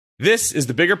This is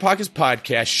the Bigger Pockets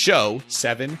Podcast, show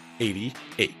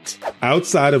 788.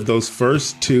 Outside of those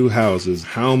first two houses,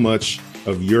 how much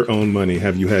of your own money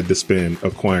have you had to spend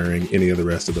acquiring any of the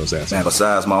rest of those assets? Man,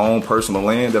 besides my own personal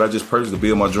land that I just purchased to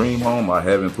build my dream home, I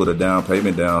haven't put a down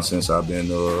payment down since I've been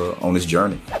on this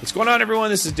journey. What's going on, everyone?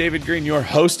 This is David Green, your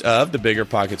host of the Bigger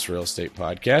Pockets Real Estate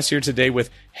Podcast, here today with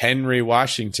Henry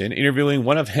Washington, interviewing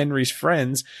one of Henry's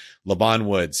friends, Lamon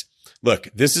Woods. Look,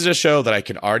 this is a show that I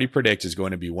can already predict is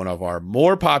going to be one of our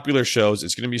more popular shows.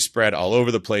 It's going to be spread all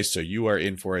over the place, so you are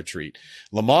in for a treat.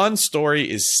 Lamon's story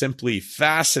is simply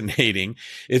fascinating.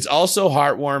 It's also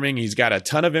heartwarming. He's got a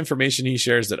ton of information he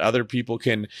shares that other people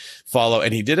can follow,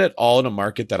 and he did it all in a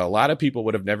market that a lot of people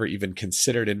would have never even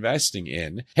considered investing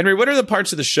in. Henry, what are the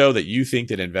parts of the show that you think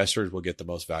that investors will get the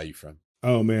most value from?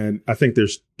 Oh, man, I think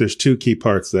there's two key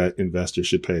parts that investors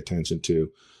should pay attention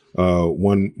to.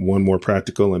 One more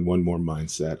practical and one more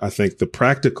mindset. I think the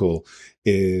practical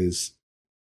is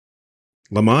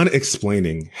Lamon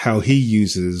explaining how he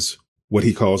uses what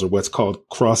he calls, or what's called,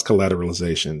 cross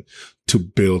collateralization to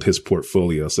build his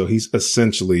portfolio. So he's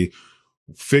essentially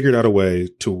figured out a way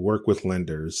to work with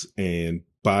lenders and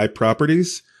buy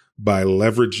properties by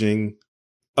leveraging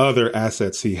other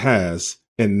assets he has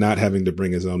and not having to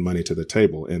bring his own money to the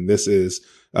table. And this is,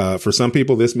 for some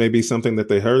people, this may be something that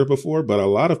they heard of before, but a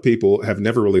lot of people have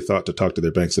never really thought to talk to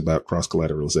their banks about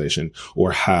cross-collateralization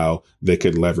or how they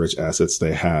could leverage assets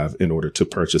they have in order to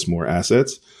purchase more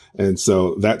assets. And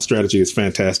so that strategy is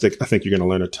fantastic. I think you're going to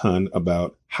learn a ton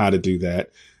about how to do that.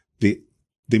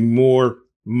 The more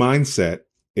mindset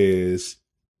is,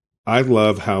 I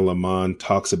love how Lamon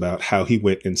talks about how he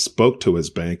went and spoke to his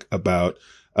bank about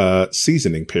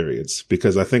seasoning periods,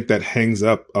 because I think that hangs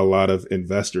up a lot of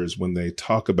investors when they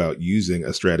talk about using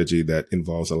a strategy that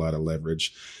involves a lot of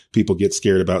leverage. People get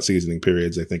scared about seasoning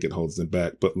periods. They think it holds them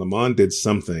back. But Lamon did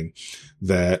something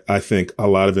that I think a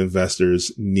lot of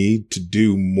investors need to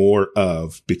do more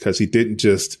of, because he didn't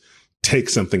just take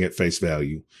something at face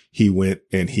value. He went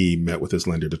and he met with his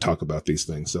lender to talk about these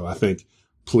things. So I think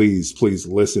please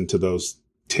listen to those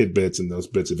tidbits and those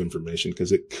bits of information,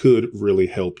 because it could really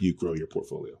help you grow your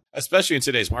portfolio. Especially in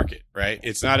today's market, right?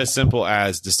 It's not as simple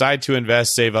as decide to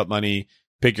invest, save up money,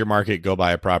 pick your market, go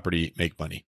buy a property, make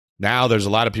money. Now there's a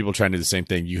lot of people trying to do the same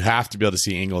thing. You have to be able to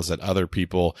see angles that other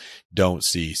people don't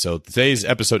see. So today's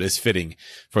episode is fitting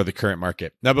for the current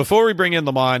market. Now, before we bring in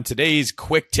Lamon, today's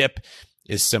quick tip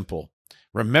is simple.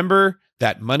 Remember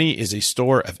that money is a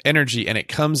store of energy, and it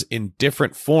comes in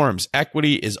different forms.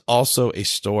 Equity is also a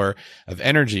store of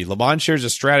energy. Lamon shares a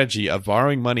strategy of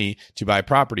borrowing money to buy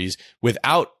properties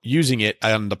without using it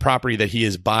on the property that he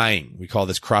is buying. We call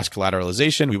this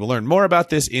cross-collateralization. We will learn more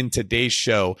about this in today's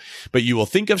show, but you will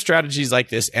think of strategies like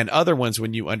this and other ones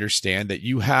when you understand that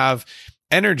you have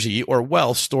energy or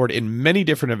wealth stored in many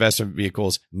different investment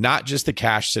vehicles, not just the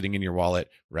cash sitting in your wallet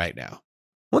right now.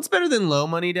 What's better than low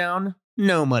money down?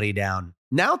 No money down.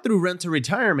 Now through Rent to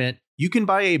Retirement, you can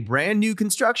buy a brand new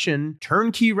construction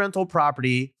turnkey rental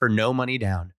property for no money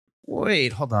down.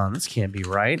 Wait, hold on. This can't be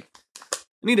right. I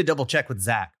need to double check with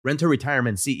Zach, Rent to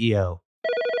Retirement CEO.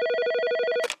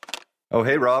 Oh,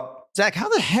 hey, Rob. Zach, how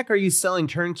the heck are you selling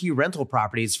turnkey rental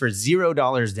properties for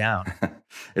 $0 down?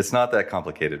 It's not that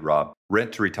complicated, Rob.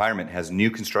 Rent to Retirement has new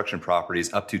construction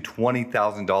properties up to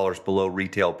 $20,000 below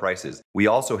retail prices. We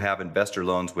also have investor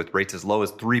loans with rates as low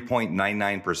as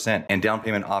 3.99% and down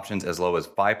payment options as low as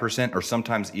 5% or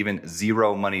sometimes even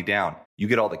zero money down. You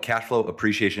get all the cash flow,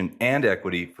 appreciation, and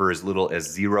equity for as little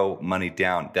as zero money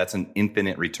down. That's an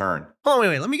infinite return. Oh,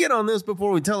 wait. Let me get on this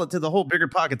before we tell it to the whole Bigger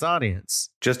Pockets audience.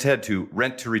 Just head to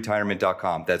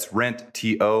renttoretirement.com. That's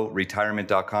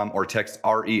renttoretirement.com, or text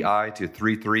REI to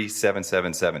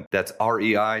 33777. That's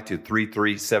REI to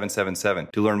 33777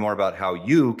 to learn more about how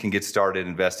you can get started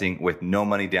investing with no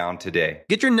money down today.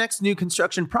 Get your next new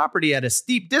construction property at a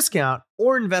steep discount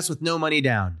or invest with no money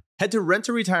down. Head to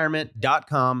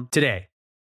renttoretirement.com today.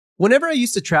 Whenever I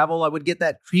used to travel, I would get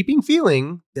that creeping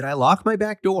feeling that I locked my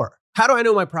back door. How do I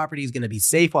know my property is going to be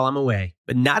safe while I'm away?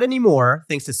 But not anymore,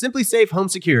 thanks to Simply Safe Home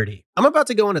Security. I'm about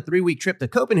to go on a 3-week trip to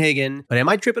Copenhagen, but am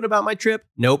I tripping about my trip?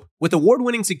 Nope. With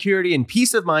award-winning security and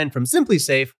peace of mind from Simply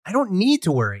Safe, I don't need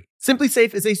to worry. Simply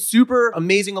Safe is a super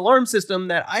amazing alarm system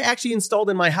that I actually installed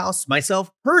in my house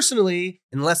myself personally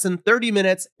in less than 30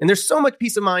 minutes. And there's so much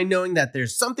peace of mind knowing that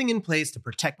there's something in place to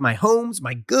protect my homes,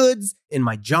 my goods, and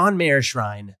my John Mayer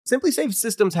shrine. Simply Safe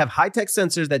systems have high-tech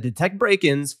sensors that detect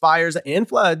break-ins, fires, and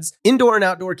floods, indoor and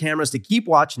outdoor cameras to keep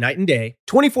watch night and day,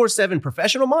 24/7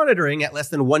 professional monitoring at less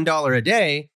than $1 a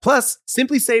day. Plus,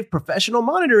 Simply Safe professional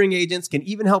monitoring agents can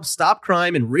even help stop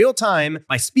crime in real time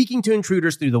by speaking to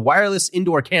intruders through the wireless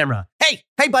indoor camera. Hey,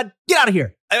 hey, bud, get out of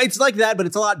here. It's like that, but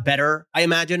it's a lot better, I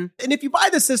imagine. And if you buy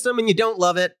the system and you don't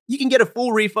love it, you can get a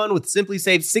full refund with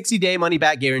SimpliSafe's 60-day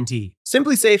money-back guarantee.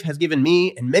 SimpliSafe has given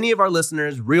me and many of our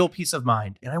listeners real peace of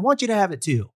mind, and I want you to have it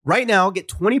too. Right now, get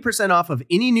 20% off of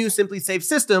any new SimpliSafe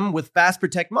system with Fast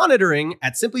Protect monitoring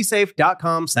at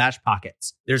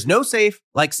simplisafe.com/pockets. There's no safe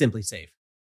like SimpliSafe.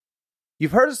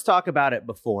 You've heard us talk about it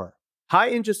before.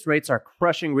 High interest rates are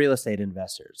crushing real estate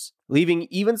investors, leaving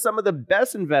even some of the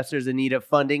best investors in need of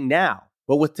funding now.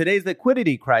 But with today's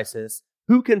liquidity crisis,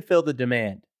 who can fill the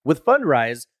demand? With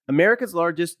Fundrise, America's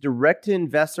largest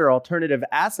direct-to-investor alternative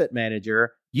asset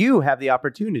manager, you have the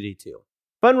opportunity to.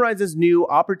 Fundrise's new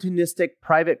opportunistic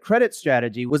private credit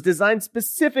strategy was designed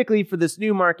specifically for this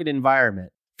new market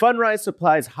environment. Fundrise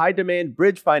supplies high-demand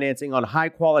bridge financing on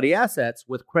high-quality assets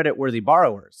with credit-worthy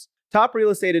borrowers. Top real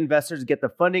estate investors get the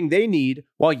funding they need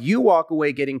while you walk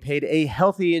away getting paid a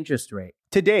healthy interest rate.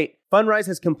 To date, Fundrise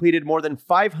has completed more than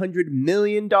 $500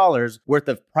 million worth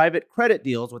of private credit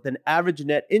deals with an average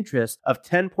net interest of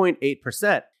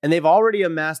 10.8%, and they've already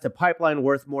amassed a pipeline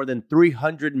worth more than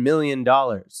 $300 million.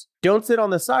 Don't sit on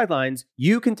the sidelines.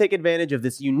 You can take advantage of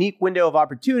this unique window of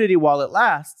opportunity while it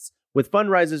lasts with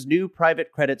Fundrise's new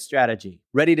private credit strategy.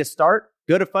 Ready to start?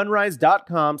 Go to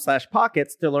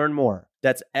fundrise.com/pockets to learn more.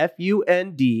 That's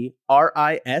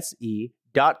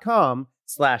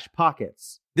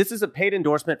fundrise.com/pockets. This is a paid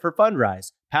endorsement for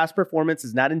Fundrise. Past performance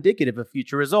is not indicative of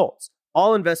future results.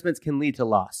 All investments can lead to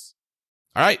loss.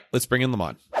 All right, let's bring in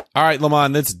Lamon. All right,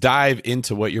 Lamon, let's dive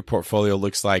into what your portfolio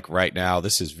looks like right now.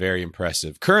 This is very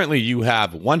impressive. Currently, you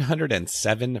have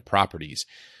 107 properties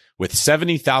with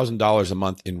 $70,000 a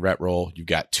month in rent roll. You've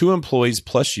got 2 employees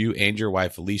plus you and your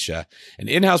wife, Alicia, an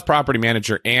in-house property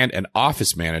manager and an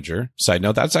office manager. Side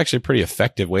note, that's actually a pretty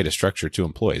effective way to structure 2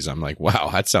 employees. I'm like, wow,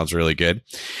 that sounds really good.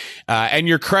 And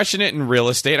you're crushing it in real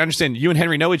estate. I understand you and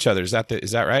Henry know each other. Is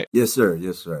that right? Yes, sir.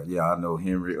 Yes, sir. Yeah, I know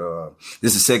Henry.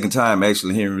 This is the second time,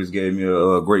 actually, Henry's gave me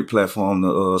a great platform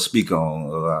to speak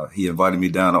on. He invited me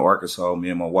down to Arkansas,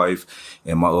 me and my wife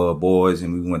and my boys,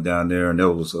 and we went down there, and it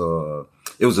was a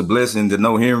blessing to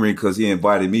know Henry because he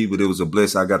invited me, but it was a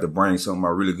blessing. I got to bring some of my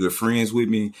really good friends with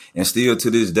me. And still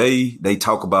to this day, they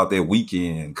talk about that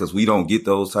weekend because we don't get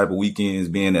those type of weekends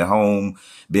being at home,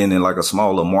 being in like a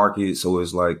smaller market. So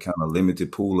it's like kind of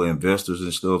limited pool of investors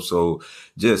and stuff. So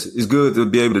just it's good to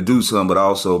be able to do something, but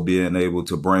also being able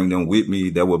to bring them with me.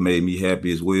 That what made me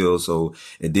happy as well. So,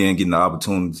 and then getting the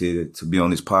opportunity to be on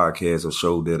this podcast, a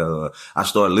show that I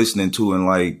started listening to in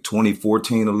like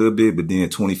 2014 a little bit, but then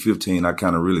 2015, I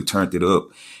kind of really turned it up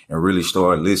and really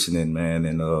started listening, man.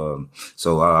 And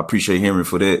so I appreciate Henry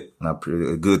for that.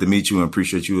 And good to meet you and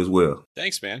appreciate you as well.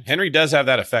 Thanks, man. Henry does have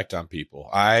that effect on people.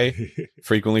 I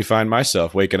frequently find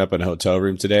myself waking up in a hotel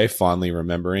room today, fondly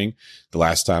remembering the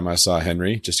last time I saw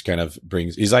Henry. Just kind of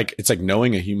it's like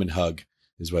knowing a human hug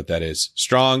is what that is.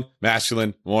 Strong,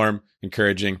 masculine, warm,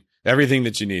 encouraging, everything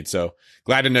that you need. So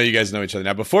glad to know you guys know each other.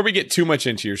 Now, before we get too much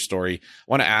into your story, I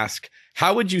want to ask,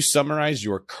 how would you summarize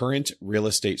your current real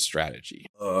estate strategy?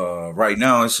 Right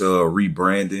now it's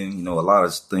rebranding. You know, a lot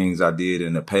of things I did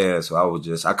in the past. So I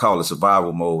call it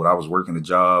survival mode. I was working a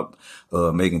job,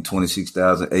 making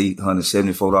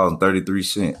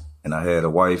 $26,874.33. And I had a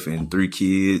wife and 3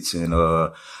 kids, and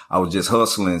I was just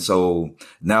hustling. So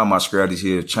now my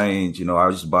strategy has changed. You know, I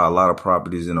used to buy a lot of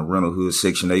properties in the rental hood,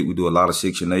 Section 8. We do a lot of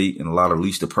Section 8 and a lot of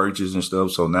lease to purchase and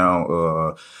stuff. So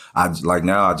now I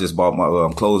just bought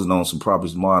I'm closing on some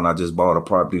properties tomorrow, and I just bought a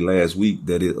property last week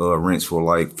that it rents for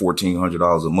like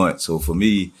 $1,400 a month. So for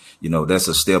me, you know, that's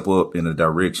a step up in a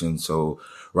direction. So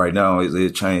right now,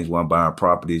 it changed when I'm buying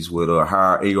properties with a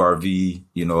higher ARV, you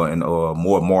know, and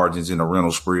more margins in the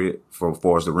rental spread for as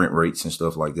far as the rent rates and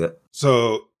stuff like that.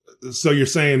 So you're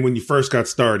saying when you first got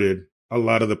started, a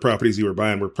lot of the properties you were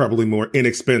buying were probably more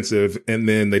inexpensive, and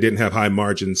then they didn't have high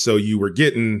margins. So you were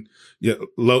getting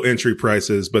low entry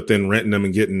prices, but then renting them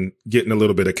and getting a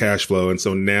little bit of cash flow. And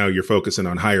so now you're focusing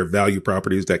on higher value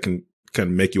properties that can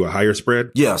make you a higher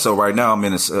spread? Yeah. So right now I'm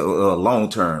in a long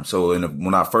term. So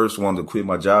when I first wanted to quit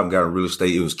my job and got in real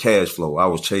estate, it was cash flow. I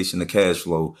was chasing the cash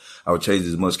flow. I would chase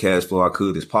as much cash flow I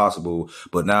could as possible.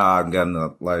 But now I've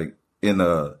gotten in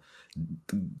a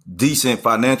decent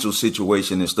financial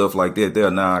situation and stuff like that.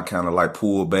 There now I kind of like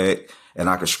pull back and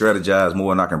I can strategize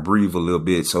more and I can breathe a little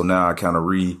bit. So now I kind of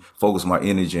refocus my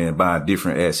energy and buying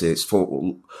different assets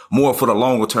for more for the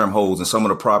longer term holds. And some of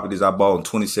the properties I bought in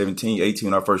 2017, 18,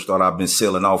 when I first started, I've been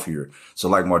selling off here. So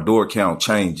like my door count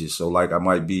changes. So like I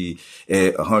might be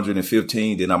at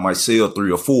 115, then I might sell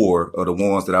 3 or 4 of the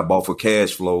ones that I bought for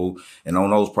cash flow. And on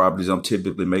those properties, I'm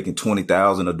typically making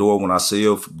 $20,000 a door when I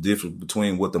sell. Difference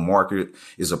between what the market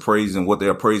is appraising, what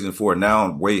they're appraising for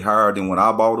now, way higher than when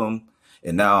I bought them.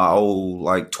 And now I owe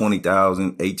like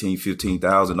 20,000, 18,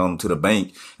 15,000 on them to the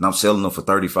bank, and I'm selling them for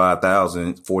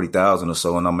 35,000, 40,000 or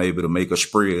so. And I'm able to make a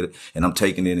spread, and I'm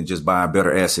taking it and just buying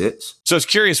better assets. So I was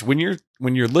curious, when you're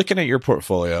looking at your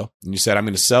portfolio and you said, I'm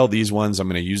going to sell these ones, I'm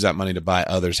going to use that money to buy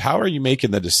others. How are you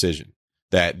making the decision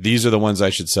that these are the ones I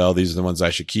should sell, these are the ones I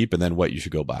should keep, and then what you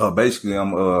should go buy? Basically,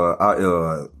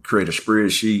 I create a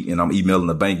spreadsheet, and I'm emailing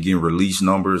the bank, getting release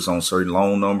numbers on certain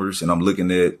loan numbers, and I'm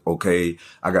looking at, okay,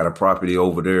 I got a property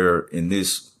over there in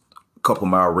this couple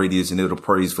mile radius, and it'll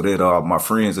appraise for that. My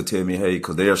friends will tell me, hey,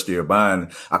 because they're still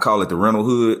buying. I call it the rental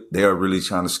hood. They're really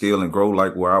trying to scale and grow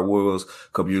like where I was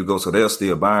a couple years ago. So they're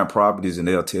still buying properties, and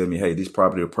they'll tell me, hey, this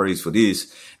property appraised for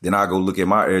this. Then I go look at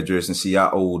my address and see I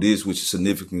owe this, which is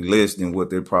significantly less than what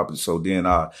their property. So then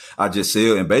I just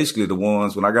sell. And basically the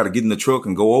ones when I got to get in the truck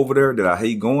and go over there that I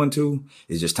hate going to,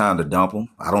 it's just time to dump them.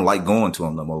 I don't like going to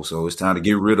them no more. So it's time to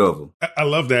get rid of them. I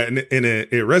love that. And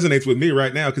it resonates with me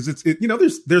right now because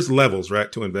there's levels,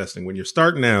 right, to investing. When you're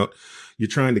starting out, you're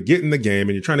trying to get in the game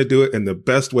and you're trying to do it in the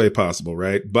best way possible,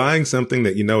 right? Buying something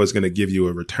that you know is going to give you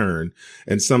a return.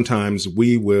 And sometimes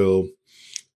we will,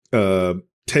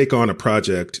 take on a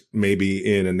project maybe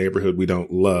in a neighborhood we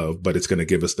don't love, but it's going to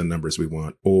give us the numbers we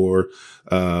want. Or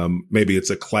maybe it's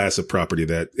a class of property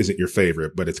that isn't your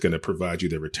favorite, but it's going to provide you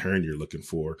the return you're looking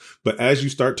for. But as you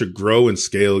start to grow and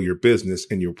scale your business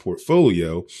and your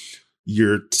portfolio,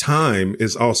 your time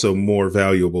is also more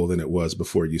valuable than it was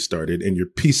before you started, and your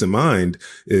peace of mind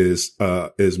is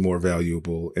more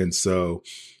valuable. And so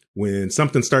when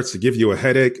something starts to give you a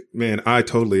headache, man, I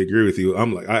totally agree with you.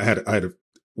 I'm like,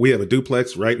 we have a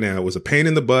duplex right now. It was a pain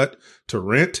in the butt to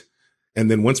rent. And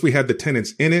then once we had the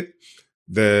tenants in it,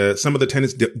 some of the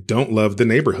tenants don't love the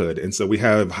neighborhood. And so we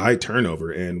have high turnover.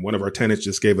 And one of our tenants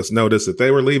just gave us notice that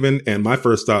they were leaving. And my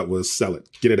first thought was sell it,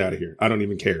 get it out of here. I don't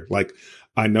even care. Like,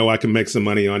 I know I can make some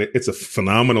money on it. It's a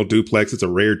phenomenal duplex. It's a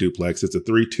rare duplex. It's a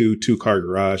 3-2 2-car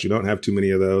garage. You don't have too many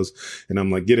of those. And I'm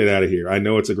like, get it out of here. I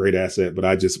know it's a great asset, but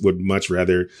I just would much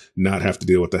rather not have to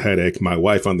deal with the headache. My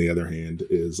wife, on the other hand,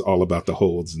 is all about the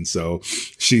holds. And so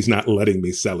she's not letting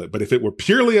me sell it. But if it were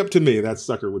purely up to me, that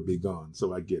sucker would be gone.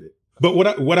 So I get it. But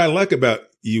what I like about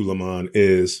you, Lamon,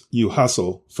 is you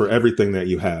hustle for everything that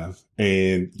you have,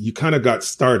 and you kind of got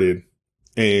started.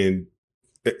 And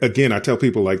again, I tell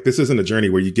people, like, this isn't a journey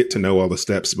where you get to know all the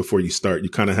steps before you start. You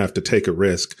kind of have to take a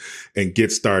risk and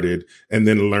get started and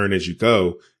then learn as you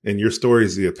go. And your story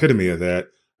is the epitome of that.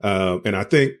 And I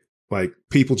think, like,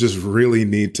 people just really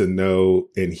need to know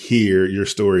and hear your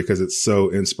story because it's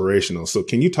so inspirational. So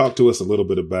can you talk to us a little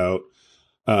bit about,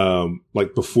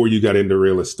 like, before you got into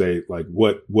real estate, like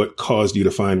what caused you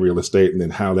to find real estate, and then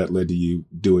how that led to you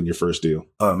doing your first deal?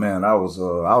 Man, I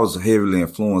was heavily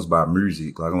influenced by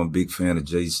music. Like, I'm a big fan of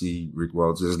JC, Rick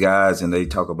Ross, these guys, and they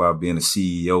talk about being a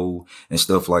CEO and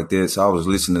stuff like that. So I was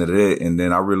listening to that, and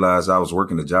then I realized I was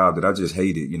working a job that I just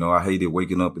hated. You know, I hated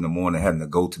waking up in the morning having to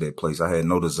go to that place. I had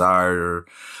no desire,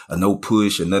 no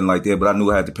push or nothing like that, but I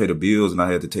knew I had to pay the bills and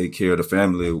I had to take care of the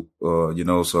family,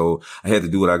 so I had to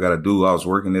do what I got to do. I was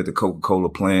working at the Coca-Cola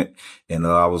plant, and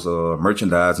I was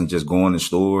merchandising, just going in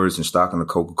stores and stocking the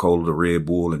Coca-Cola, the Red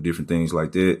Bull, and different things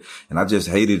like that. And I just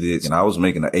hated it. And I was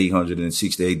making an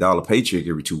 $868 paycheck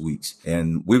every 2 weeks.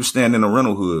 And we were staying in a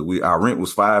rental hood. Our rent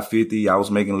was $550. I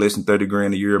was making less than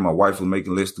 $30,000 a year. My wife was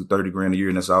making less than $30,000 a year,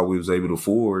 and that's all we was able to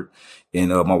afford. And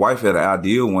my wife had an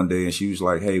idea one day, and she was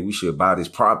like, hey, we should buy this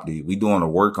property. We doing the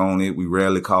work on it. We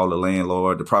rarely call the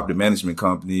landlord, the property management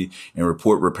company, and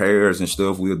report repairs and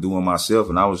stuff. We'll do them myself.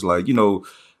 And I was like,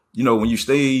 when you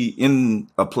stay in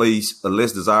a place, a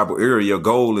less desirable area, your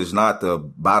goal is not to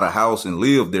buy the house and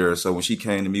live there. So when she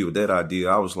came to me with that idea,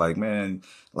 I was like, man,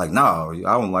 like, no,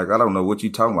 I don't know what you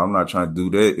talking about. I'm not trying to do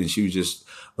that. And she was just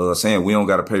saying we don't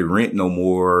got to pay rent no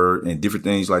more and different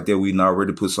things like that. We'd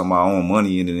already put some of our own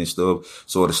money in it and stuff.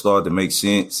 So it started to make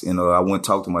sense. And I went and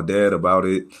talked to my dad about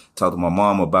it, talked to my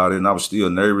mom about it, and I was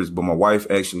still nervous. But my wife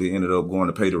actually ended up going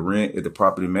to pay the rent at the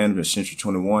property management, Century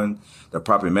 21, the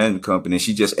property management company. And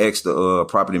she just asked the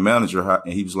property manager,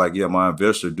 and he was like, yeah, my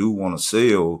investor do want to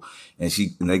sell. And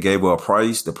they gave her a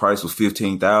price. The price was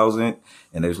 $15,000.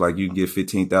 And they was like, you can get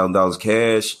 $15,000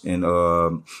 cash.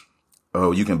 And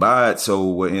you can buy it. So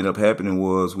what ended up happening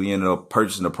was we ended up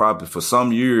purchasing the property. For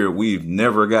some year, we've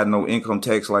never got no income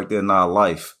tax like that in our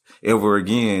life ever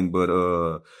again.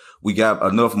 But, we got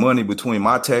enough money between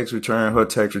my tax return, her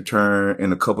tax return,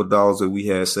 and a couple of dollars that we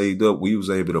had saved up. We was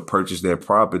able to purchase that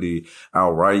property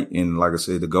outright. And like I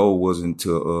said, the goal wasn't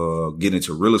to, get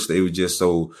into real estate. It was just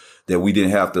so that we didn't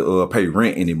have to, pay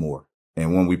rent anymore.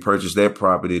 And when we purchased that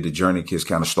property, the journey just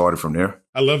kind of started from there.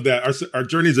 I love that. Our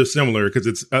journeys are similar because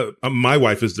it's my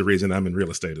wife is the reason I'm in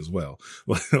real estate as well.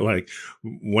 Like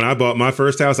when I bought my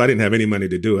first house, I didn't have any money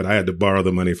to do it. I had to borrow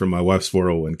the money from my wife's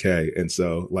 401k. And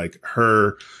so like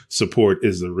her support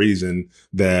is the reason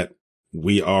that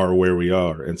we are where we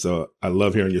are. And so I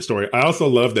love hearing your story. I also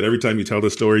love that every time you tell the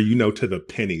story, you know, to the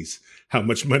pennies how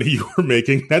much money you were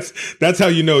making. That's how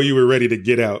you know you were ready to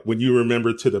get out, when you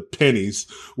remember to the pennies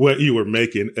what you were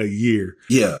making a year.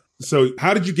 Yeah. So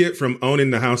how did you get from owning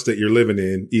the house that you're living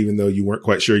in, even though you weren't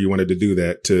quite sure you wanted to do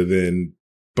that, to then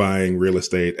buying real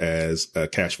estate as a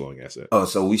cash flowing asset?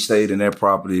 So we stayed in that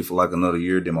property for like another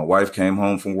year. Then my wife came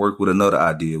home from work with another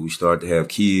idea. We started to have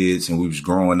kids and we was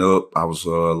growing up. I was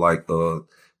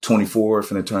 24,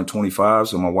 finna turn 25.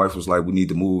 So my wife was like, we need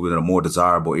to move in a more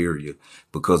desirable area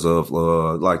because of,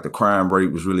 like the crime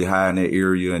rate was really high in that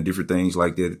area and different things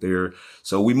like that there.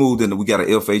 So we moved in, we got an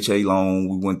FHA loan.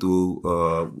 We went through,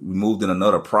 we moved in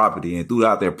another property, and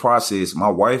throughout that process, my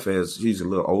wife she's a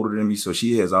little older than me. So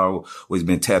she has always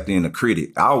been tapped into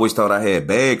credit. I always thought I had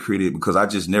bad credit because I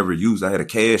just never used, I had a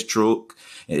cash truck.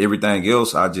 And everything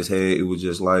else I just had, it was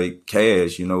just like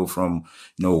cash, you know, from,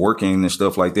 you know, working and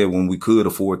stuff like that when we could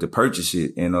afford to purchase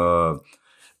it. And,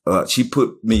 she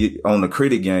put me on the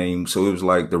credit game. So it was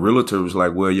like the realtor was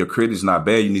like, well, your credit's not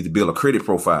bad. You need to build a credit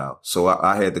profile. So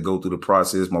I had to go through the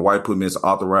process. My wife put me as an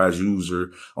authorized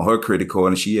user on her credit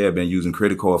card, and she had been using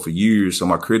credit card for years. So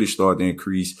my credit started to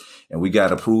increase, and we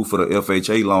got approved for the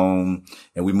FHA loan,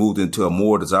 and we moved into a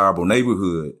more desirable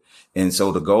neighborhood. And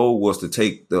so the goal was to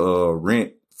take the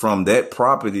rent from that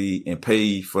property and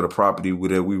pay for the property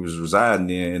that we was residing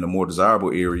in a more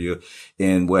desirable area.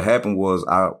 And what happened was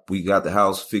we got the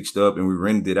house fixed up and we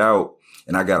rented it out,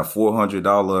 and I got a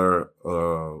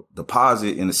 $400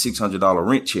 deposit and a $600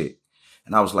 rent check.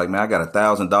 And I was like, man, I got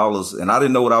 $1,000, and I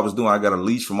didn't know what I was doing. I got a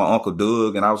lease from my Uncle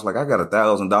Doug, and I was like, I got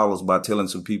 $1,000 by telling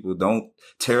some people, don't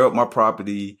tear up my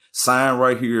property, sign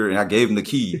right here. And I gave them the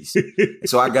keys.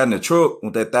 So I got in the truck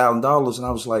with that $1,000, and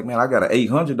I was like, man, I got an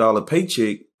 $800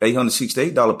 paycheck,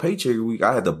 $868 paycheck a week.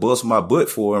 I had to bust my butt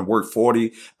for and work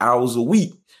 40 hours a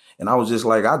week. And I was just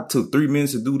like, I took 3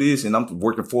 minutes to do this, and I'm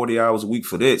working 40 hours a week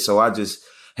for that. So I just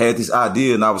had this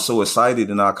idea, and I was so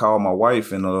excited, and I called my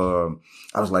wife, and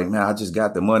I was like, man, I just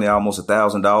got the money, almost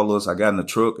 $1,000. I got in the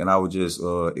truck, and I was just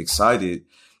excited,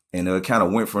 and it kind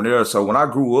of went from there. So when I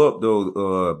grew up,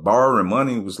 though, borrowing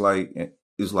money was like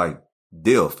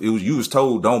death. You was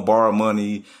told, don't borrow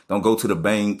money, don't go to the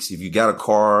banks. If you got a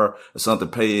car or something,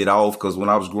 pay it off. Cause when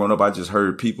I was growing up, I just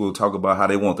heard people talk about how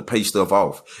they want to pay stuff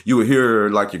off. You would hear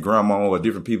like your grandma or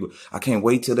different people, I can't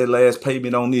wait till that last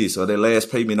payment on this or that last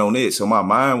payment on that. So my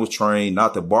mind was trained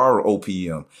not to borrow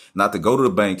OPM, not to go to the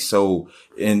bank. So,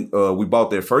 we bought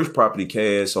that first property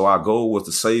cash. So our goal was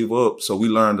to save up. So we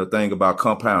learned the thing about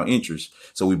compound interest.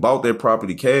 So we bought that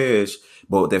property cash,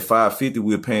 but that $550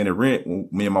 we were paying the rent,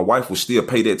 me and my wife would still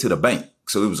pay that to the bank.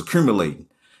 So it was accumulating.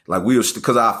 Like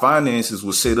because our finances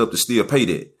was set up to still pay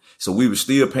that. So we were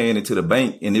still paying it to the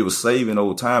bank, and it was saving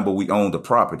over time, but we owned the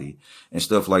property and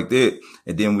stuff like that.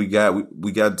 And then we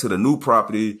got to the new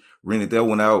property, rented that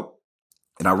one out.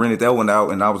 And I rented that one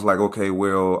out, and I was like, okay,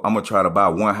 well, I'm going to try to buy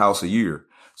one house a year.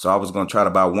 So I was going to try to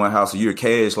buy one house a year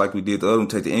cash like we did the other one,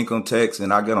 take the income tax.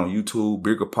 And I got on YouTube,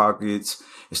 Bigger Pockets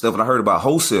and stuff. And I heard about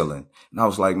wholesaling. And I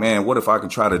was like, man, what if I can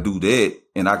try to do that?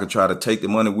 And I could try to take the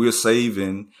money we're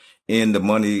saving and the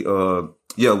money,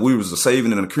 we was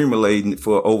saving and accumulating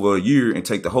for over a year and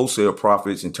take the wholesale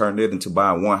profits and turn that into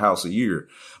buying one house a year.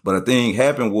 But a thing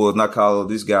happened was, and I call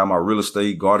this guy my real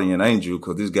estate guardian angel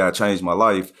because this guy changed my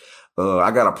life.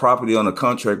 I got a property on a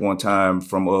contract one time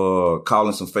from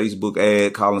calling some Facebook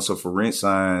ad, calling some for rent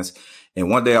signs.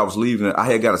 And one day I was leaving.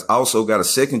 I had also got a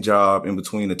second job in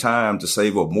between the time to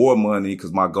save up more money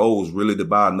because my goal was really to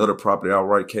buy another property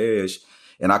outright cash.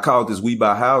 And I called this We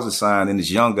Buy Houses sign, and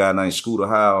this young guy named Scooter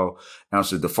Howell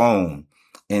answered the phone.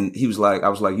 And he was like, I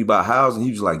was like, you buy houses? And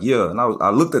he was like, yeah. And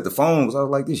I looked at the phone because I was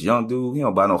like, this young dude, he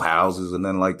don't buy no houses or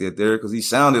nothing like that there, because he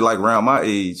sounded like around my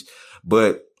age.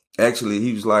 But actually,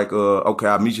 he was like, okay,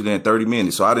 I'll meet you there in 30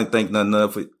 minutes. So I didn't think nothing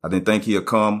of it. I didn't think he'd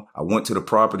come. I went to the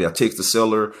property. I texted the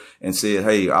seller and said,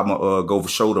 hey, I'm going to go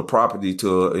show the property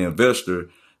to an investor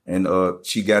And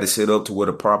she got it set up to where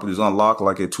the property was unlocked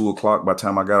like at 2:00 by the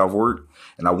time I got off work.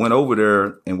 And I went over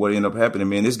there, and what ended up happening,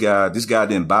 man, this guy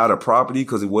didn't buy the property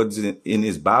because it wasn't in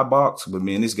his buy box. But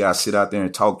man, this guy sit out there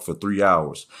and talked for 3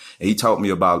 hours. And he told me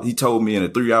in a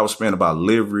 3-hour span about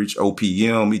leverage,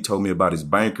 OPM. He told me about his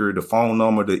banker, the phone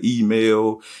number, the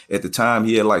email. At the time,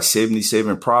 he had like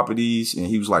 77 properties, and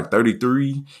he was like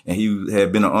 33, and he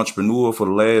had been an entrepreneur for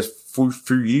the last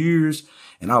few years.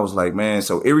 And I was like, man,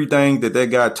 so everything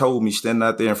that guy told me standing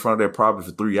out there in front of that property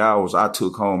for 3 hours, I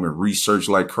took home and researched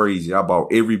like crazy. I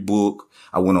bought every book.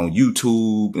 I went on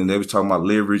YouTube, and they was talking about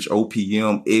leverage,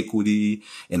 OPM, equity.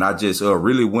 And I just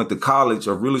really went to college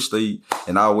of real estate.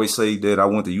 And I always say that I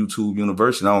went to YouTube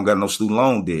University. I don't got no student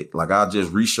loan debt. Like, I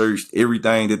just researched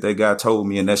everything that guy told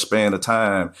me in that span of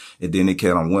time. And then it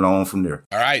kind of went on from there.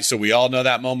 All right. So we all know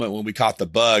that moment when we caught the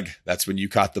bug. That's when you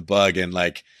caught the bug. And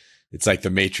like, it's like the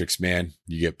Matrix, man.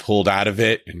 You get pulled out of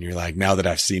it and you're like, now that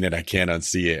I've seen it, I can't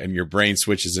unsee it. And your brain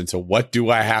switches into, what do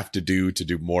I have to do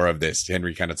more of this?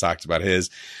 Henry kind of talked about his.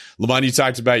 Lamon, you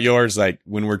talked about yours. Like,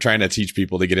 when we're trying to teach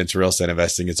people to get into real estate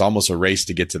investing, it's almost a race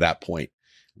to get to that point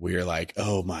where you're like,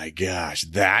 oh my gosh,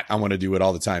 I want to do it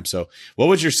all the time. So what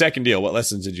was your second deal? What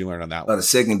lessons did you learn on that one? The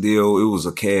second deal, it was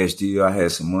a cash deal. I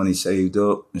had some money saved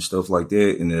up and stuff like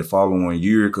that. And the following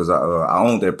year, because I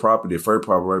owned that property, the first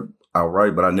property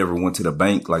outright, but I never went to the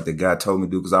bank like the guy told me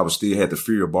to do, because I was still had the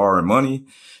fear of borrowing money.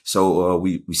 So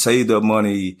we saved up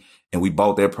money and we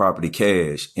bought that property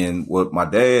cash. And what my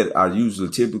dad, I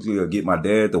typically get my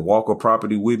dad to walk a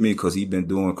property with me because he's been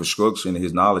doing construction and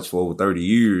his knowledge for over 30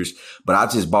 years. But I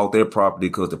just bought that property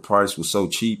because the price was so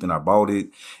cheap, and I bought it.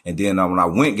 And then when I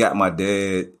went and got my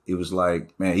dad, it was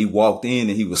like, man, he walked in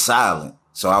and he was silent.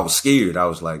 So I was scared. I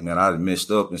was like, man, I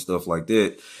messed up and stuff like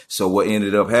that. So what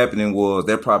ended up happening was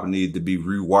that property needed to be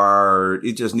rewired.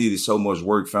 It just needed so much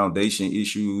work, foundation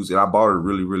issues. And I bought it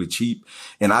really, really cheap.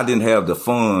 And I didn't have the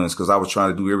funds because I was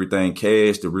trying to do everything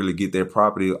cash to really get that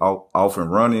property off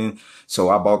and running. So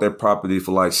I bought that property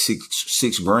for like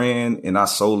six grand, and I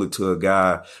sold it to a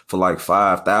guy for like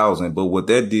 5,000. But what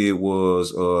that did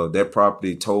was, that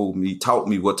property taught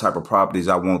me what type of properties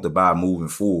I want to buy moving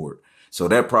forward. So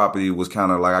that property was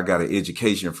kind of like, I got an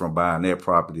education from buying that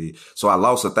property. So I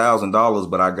lost $1,000,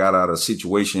 but I got out of a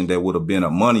situation that would have been a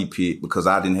money pit because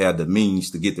I didn't have the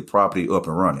means to get the property up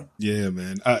and running. Yeah,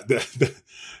 man.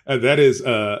 That's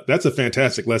a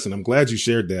fantastic lesson. I'm glad you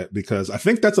shared that, because I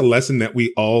think that's a lesson that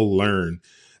we all learn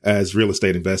as real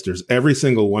estate investors. Every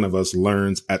single one of us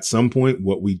learns at some point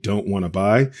what we don't want to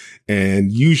buy. And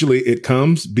usually it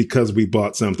comes because we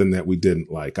bought something that we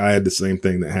didn't like. I had the same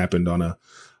thing that happened on a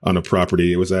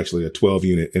property. It was actually a 12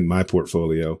 unit in my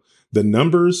portfolio. The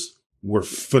numbers were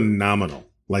phenomenal.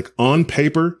 Like, on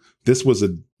paper, this was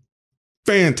a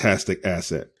fantastic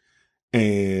asset,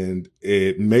 and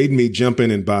it made me jump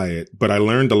in and buy it. But I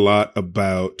learned a lot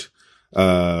about,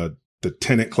 the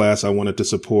tenant class I wanted to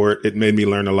support. It made me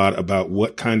learn a lot about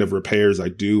what kind of repairs I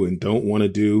do and don't want to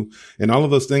do. And all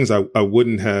of those things I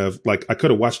wouldn't have, like, I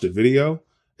could have watched a video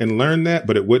and learned that,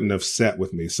 but it wouldn't have sat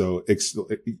with me. So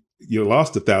you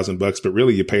lost $1,000, but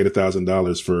really you paid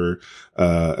 $1,000 for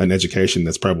an education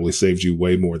that's probably saved you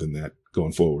way more than that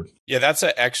going forward. Yeah, that's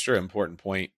an extra important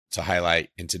point to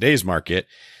highlight in today's market,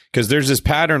 because there's this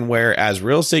pattern where as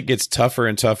real estate gets tougher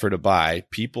and tougher to buy,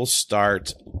 people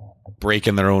start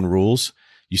breaking their own rules.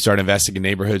 You start investing in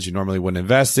neighborhoods you normally wouldn't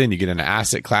invest in. You get into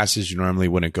asset classes you normally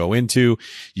wouldn't go into.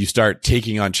 You start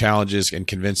taking on challenges and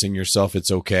convincing yourself it's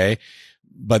okay.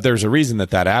 But there's a reason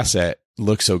that asset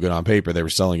looks so good on paper. They were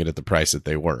selling it at the price that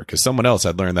they were, because someone else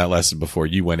had learned that lesson before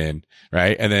you went in,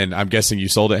 right? And then I'm guessing you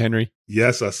sold it, Henry?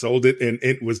 Yes, I sold it, and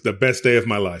it was the best day of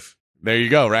my life. There you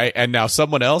go, right? And now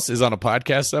someone else is on a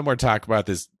podcast somewhere talking about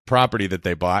this property that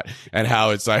they bought and how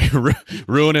it's like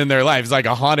ruining their life. It's like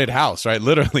a haunted house, right?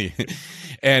 Literally.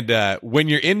 And when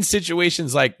you're in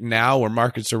situations like now where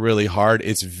markets are really hard,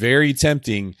 it's very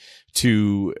tempting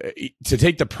to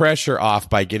take the pressure off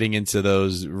by getting into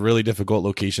those really difficult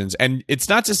locations. And it's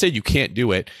not to say you can't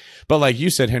do it, but like you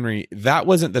said, Henry, that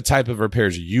wasn't the type of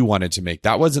repairs you wanted to make.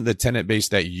 That wasn't the tenant base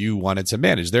that you wanted to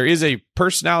manage. There is a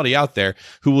personality out there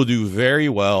who will do very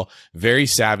well, very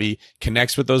savvy,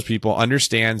 connects with those people,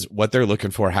 understands what they're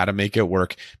looking for, how to make it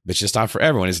work. It's just not for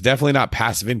everyone. It's definitely not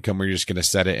passive income where you're just going to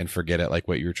set it and forget it like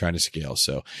what you're trying to scale.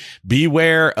 So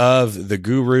beware of the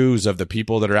gurus, of the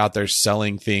people that are out there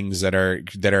selling things that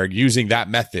are using that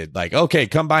method. Like, okay,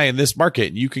 come buy in this market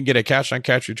and you can get a cash on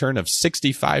cash return of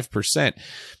 65%.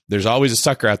 There's always a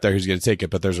sucker out there who's going to take it,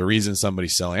 but there's a reason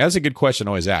somebody's selling. That's a good question to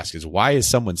always ask, is why is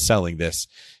someone selling this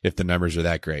if the numbers are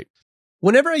that great?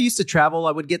 Whenever I used to travel,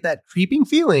 I would get that creeping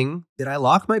feeling that I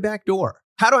lock my back door.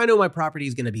 How do I know my property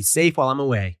is going to be safe while I'm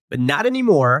away? But not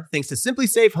anymore, thanks to Simply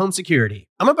Safe Home Security.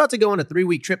 I'm about to go on a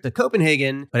 3-week trip to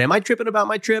Copenhagen, but am I tripping about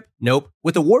my trip? Nope.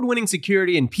 With award-winning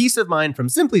security and peace of mind from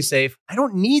Simply Safe, I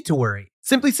don't need to worry.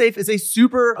 Simply Safe is a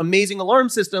super amazing alarm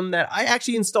system that I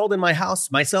actually installed in my house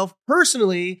myself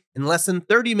personally in less than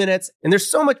 30 minutes. And there's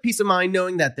so much peace of mind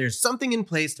knowing that there's something in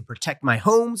place to protect my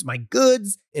homes, my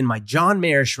goods, and my John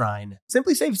Mayer shrine.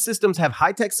 Simply Safe systems have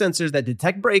high-tech sensors that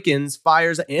detect break-ins,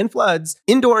 fires, and floods,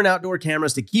 indoor and outdoor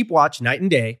cameras to keep watch night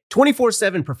and day,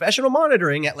 24/7 professional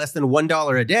monitoring at less than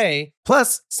 $1 a day.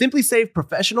 Plus, Simply Safe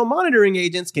professional monitoring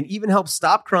agents can even help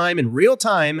stop crime in real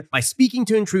time by speaking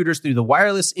to intruders through the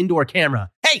wireless indoor camera.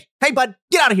 Hey, bud,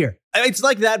 get out of here. It's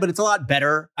like that, but it's a lot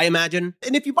better, I imagine.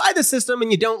 And if you buy the system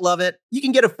and you don't love it, you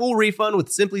can get a full refund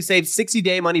with Simply Safe's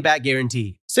 60-day money-back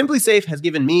guarantee. Simply Safe has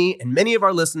given me and many of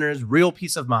our listeners real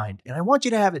peace of mind, and I want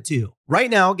you to have it too. Right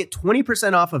now, get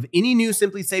 20% off of any new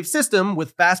Simply Safe system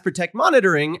with Fast Protect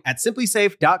monitoring at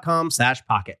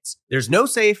simplysafe.com/pockets. There's no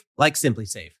safe like Simply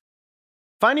Safe.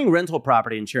 Finding rental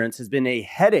property insurance has been a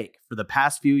headache for the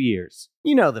past few years.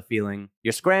 You know the feeling.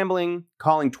 You're scrambling,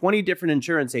 calling 20 different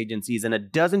insurance agencies in a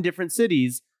dozen different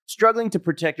cities, struggling to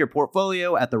protect your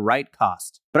portfolio at the right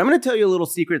cost. But I'm going to tell you a little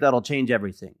secret that'll change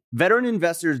everything. Veteran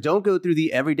investors don't go through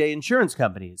the everyday insurance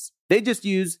companies. They just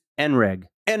use NREG.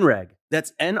 NREG,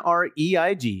 that's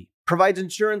NREIG, provides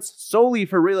insurance solely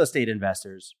for real estate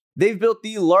investors. They've built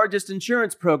the largest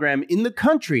insurance program in the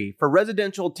country for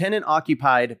residential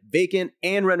tenant-occupied, vacant,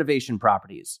 and renovation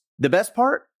properties. The best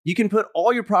part? You can put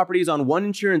all your properties on one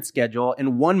insurance schedule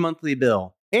and one monthly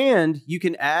bill. And you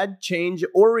can add, change,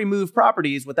 or remove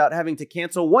properties without having to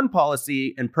cancel one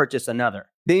policy and purchase another.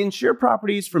 They insure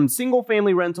properties from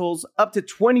single-family rentals up to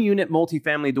 20-unit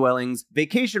multifamily dwellings,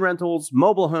 vacation rentals,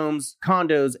 mobile homes,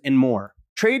 condos, and more.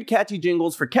 Trade catchy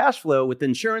jingles for cash flow with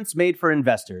insurance made for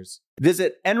investors.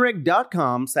 Visit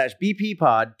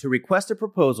nreg.com/bppod to request a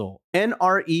proposal.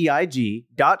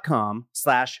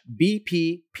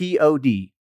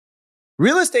 nreg.com/bppod.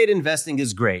 Real estate investing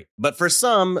is great, but for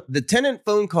some, the tenant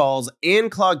phone calls and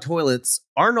clogged toilets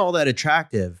aren't all that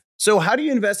attractive. So how do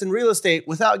you invest in real estate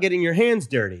without getting your hands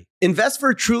dirty? Invest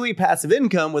for truly passive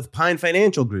income with Pine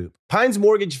Financial Group. Pine's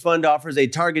mortgage fund offers a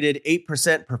targeted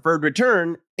 8% preferred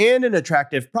return and an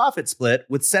attractive profit split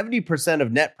with 70%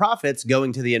 of net profits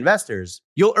going to the investors.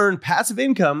 You'll earn passive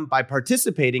income by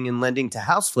participating in lending to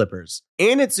house flippers.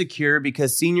 And it's secure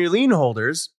because senior lien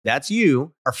holders, that's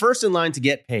you, are first in line to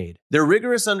get paid. Their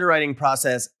rigorous underwriting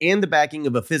process and the backing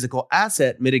of a physical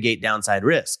asset mitigate downside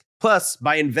risk. Plus,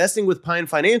 by investing with Pine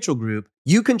Financial Group,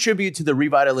 you contribute to the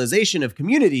revitalization of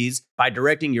communities by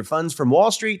directing your funds from Wall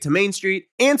Street to Main Street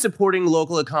and supporting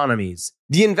local economies.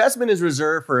 The investment is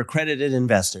reserved for accredited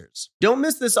investors. Don't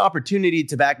miss this opportunity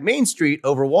to back Main Street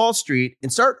over Wall Street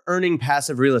and start earning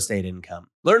passive real estate income.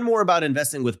 Learn more about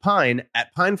investing with Pine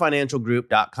at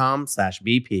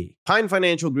pinefinancialgroup.com/BP.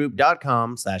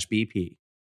 pinefinancialgroup.com/BP.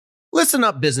 Listen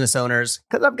up, business owners,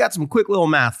 because I've got some quick little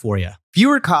math for you.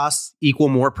 Fewer costs equal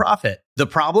more profit. The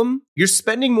problem? You're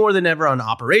spending more than ever on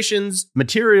operations,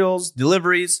 materials,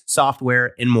 deliveries,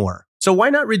 software, and more. So why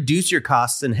not reduce your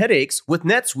costs and headaches with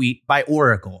NetSuite by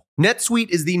Oracle? NetSuite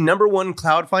is the #1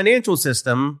 cloud financial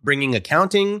system, bringing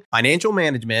accounting, financial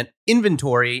management,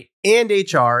 inventory, and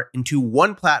HR into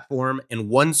one platform and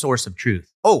one source of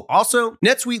truth. Oh, also,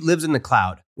 NetSuite lives in the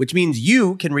cloud, which means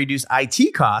you can reduce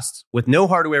IT costs with no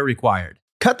hardware required.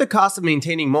 Cut the cost of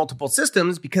maintaining multiple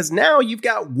systems because now you've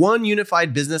got one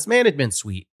unified business management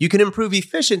suite. You can improve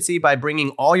efficiency by bringing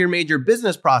all your major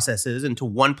business processes into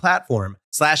one platform,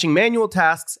 slashing manual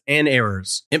tasks and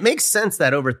errors. It makes sense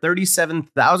that over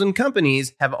 37,000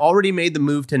 companies have already made the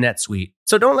move to NetSuite.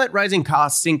 So don't let rising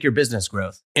costs sink your business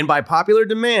growth. And by popular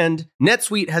demand,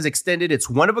 NetSuite has extended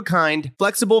its one-of-a-kind,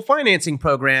 flexible financing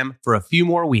program for a few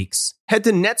more weeks. Head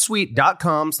to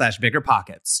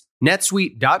netsuite.com/biggerpockets.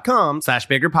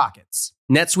 netsuite.com/biggerpockets.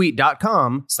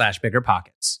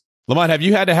 netsuite.com/biggerpockets. Lamon, have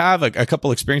you had to have a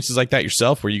couple experiences like that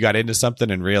yourself where you got into something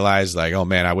and realized like, oh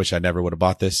man, I wish I never would have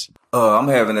bought this? I'm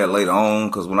having that later on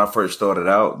because when I first started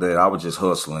out, that I was just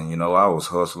hustling. You know, I was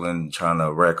hustling, trying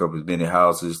to rack up as many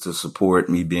houses to support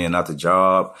me being out the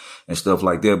job and stuff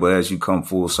like that. But as you come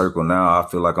full circle now, I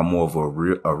feel like I'm more of a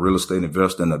real estate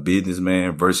investor and a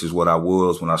businessman versus what I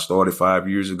was when I started 5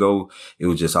 years ago. It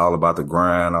was just all about the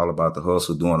grind, all about the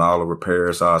hustle, doing all the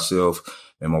repairs ourselves.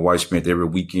 And my wife spent every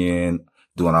weekend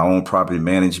doing our own property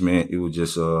management. It was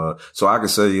just, so I could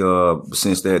say,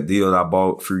 since that deal I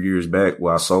bought a few years back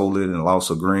where I sold it and lost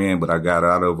 $1,000, but I got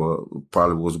out of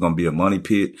probably was going to be a money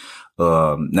pit.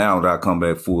 Now that I come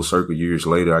back full circle years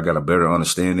later, I got a better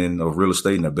understanding of real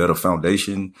estate and a better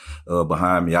foundation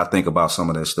behind me. I think about some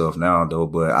of that stuff now though,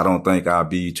 but I don't think I'll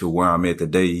be to where I'm at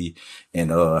today and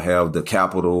have the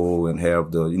capital and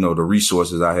have the, the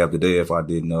resources I have today if I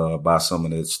didn't buy some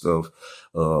of that stuff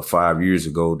 5 years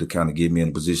ago to kind of get me in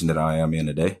the position that I am in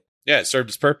today. Yeah, it served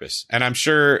its purpose. And I'm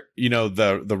sure,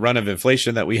 the run of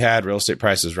inflation that we had, real estate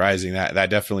prices rising,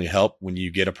 that definitely helped when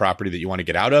you get a property that you want to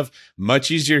get out of. Much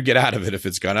easier to get out of it if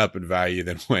it's gone up in value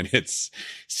than when it's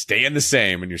staying the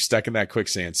same and you're stuck in that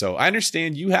quicksand. So I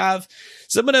understand you have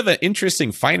somewhat of an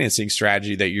interesting financing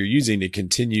strategy that you're using to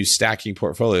continue stacking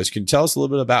portfolios. Can you tell us a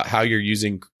little bit about how you're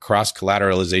using cross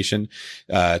collateralization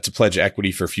to pledge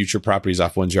equity for future properties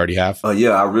off ones you already have?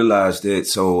 Yeah, I realized that.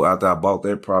 So after I bought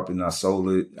that property and I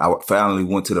sold it, I finally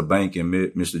went to the bank and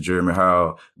met Mr. Jeremy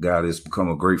Howell, guy that's become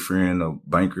a great friend, a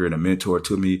banker and a mentor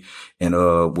to me. And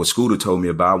what Scooter told me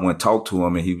about, I went and talked to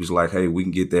him and he was like, hey, we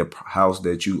can get that house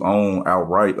that you own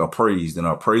outright appraised. And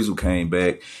our appraisal came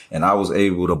back and I was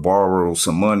able to borrow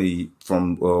some money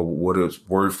from what it's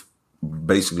worth,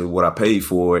 basically what I paid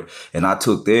for it. And I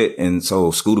took that. And so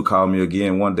Scooter called me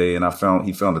again one day and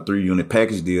he found a 3-unit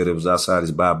package deal that was outside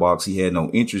his buy box he had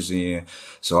no interest in.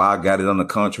 So I got it under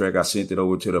contract. I sent it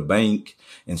over to the bank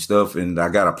and stuff. And I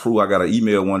got approved. I got an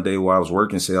email one day while I was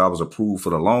working, said I was approved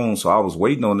for the loan. So I was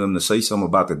waiting on them to say something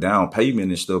about the down payment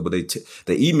and stuff, but they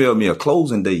emailed me a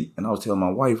closing date. And I was telling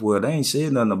my wife, well, they ain't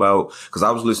said nothing about, cause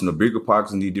I was listening to Bigger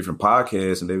Pockets and these different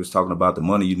podcasts and they was talking about the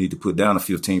money you need to put down to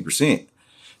 15%.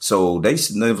 So they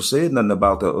never said nothing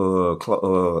about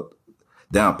the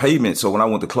down payment. So when I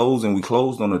went to closing, we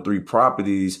closed on the 3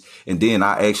 properties. And then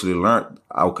I actually learned,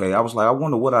 okay, I was like, I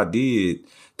wonder what I did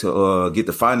to get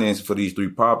the financing for these 3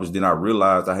 properties. Then I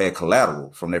realized I had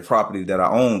collateral from that property that I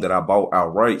owned that I bought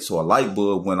outright. So a light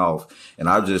bulb went off. And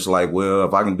I was just like, well,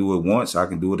 if I can do it once, I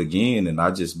can do it again. And I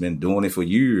just been doing it for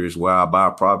years where I buy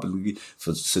property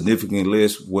for significantly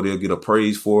less what they'll get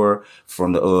appraised for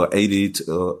from the 80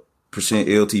 to percent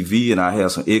LTV, and I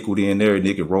have some equity in there and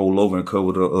they can roll over and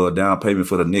cover the down payment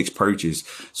for the next purchase.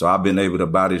 So I've been able to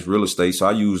buy this real estate. So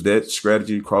I use that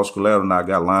strategy, cross collateral, and I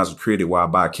got lines of credit where I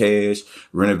buy cash,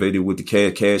 renovate it with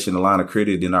the cash in the line of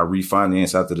credit, then I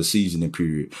refinance after the seasoning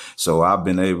period. So I've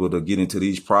been able to get into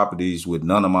these properties with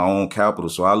none of my own capital.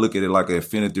 So I look at it like an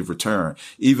infinitive return.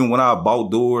 Even when I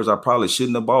bought doors I probably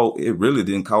shouldn't have bought, it really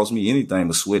didn't cost me anything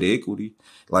but sweat equity.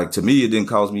 Like to me, it didn't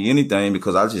cost me anything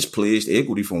because I just pledged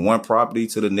equity from one property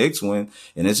to the next one.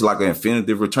 And it's like an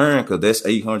infinitive return because that's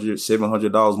 $800,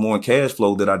 $700 more in cash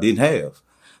flow that I didn't have.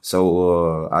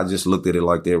 So I just looked at it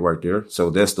like that right there. So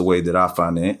that's the way that I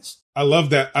finance. I love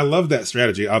that. I love that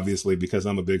strategy, obviously, because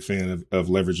I'm a big fan of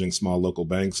leveraging small local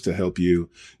banks to help you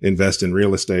invest in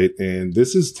real estate. And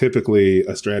this is typically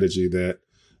a strategy that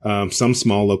some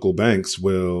small local banks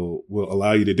will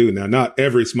allow you to do. Now, not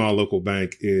every small local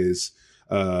bank is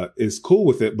cool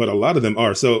with it, but a lot of them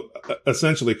are. So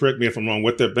essentially, correct me if I'm wrong,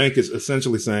 what their bank is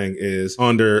essentially saying is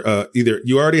under either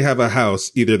you already have a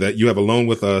house, either that you have a loan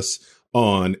with us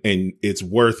on and it's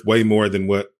worth way more than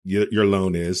what your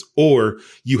loan is, or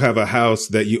you have a house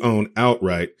that you own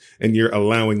outright and you're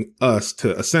allowing us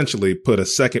to essentially put a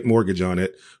second mortgage on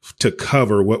it to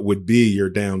cover what would be your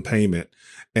down payment.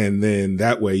 And then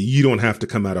that way you don't have to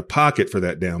come out of pocket for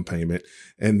that down payment.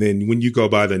 And then when you go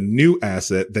buy the new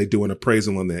asset, they do an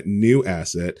appraisal on that new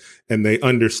asset and they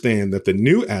understand that the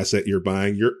new asset you're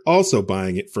buying, you're also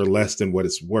buying it for less than what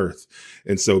it's worth.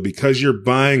 And so because you're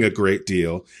buying a great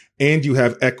deal and you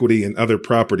have equity in other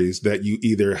properties that you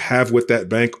either have with that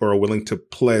bank or are willing to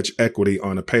pledge equity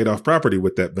on a paid off property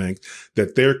with that bank,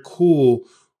 that they're cool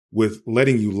with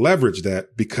letting you leverage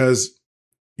that because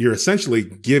you're essentially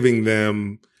giving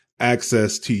them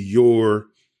access to your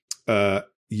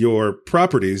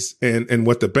properties. And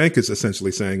what the bank is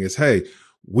essentially saying is, hey,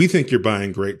 we think you're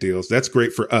buying great deals. That's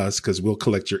great for us because we'll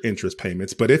collect your interest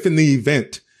payments. But if in the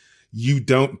event you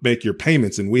don't make your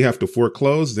payments and we have to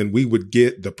foreclose, then we would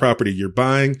get the property you're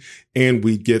buying and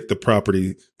we get the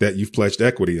property that you've pledged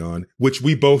equity on, which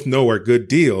we both know are good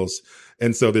deals.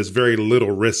 And so there's very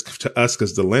little risk to us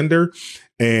as the lender,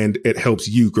 and it helps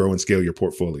you grow and scale your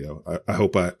portfolio. I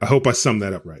hope I summed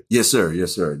that up right. Yes, sir.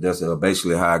 Yes, sir. That's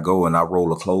basically how I go. And I roll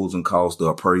the closing costs, the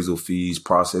appraisal fees,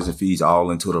 processing fees,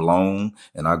 all into the loan.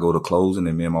 And I go to closing,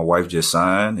 and me and my wife just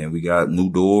sign, and we got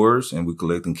new doors, and we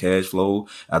collecting cash flow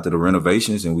after the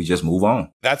renovations, and we just move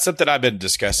on. That's something I've been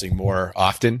discussing more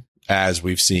often as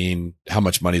we've seen how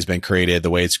much money's been created, the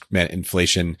way it's meant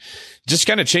inflation, just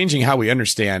kind of changing how we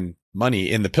understand money.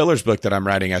 In the Pillars book that I'm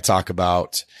writing, I talk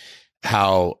about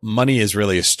how money is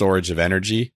really a storage of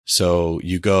energy. So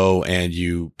you go and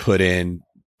you put in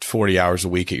 40 hours a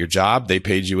week at your job. They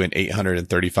paid you in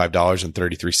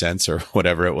 $835.33 or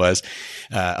whatever it was,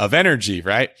 of energy,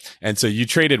 right? And so you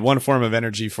traded one form of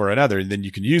energy for another, and then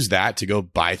you can use that to go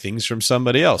buy things from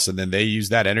somebody else. And then they use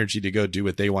that energy to go do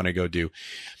what they want to go do.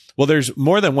 Well, there's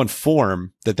more than one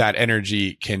form that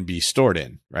energy can be stored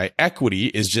in, right? Equity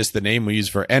is just the name we use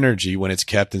for energy when it's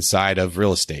kept inside of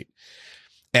real estate.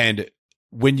 And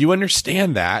when you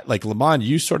understand that, like Lamon,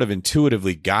 you sort of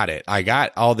intuitively got it. I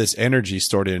got all this energy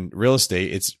stored in real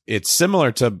estate. It's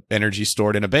similar to energy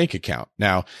stored in a bank account.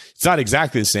 Now, it's not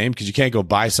exactly the same because you can't go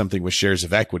buy something with shares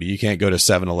of equity. You can't go to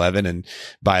 7-Eleven and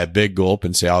buy a big gulp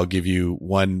and say, I'll give you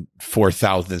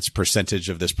 1/4,000th percentage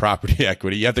of this property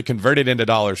equity. You have to convert it into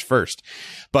dollars first.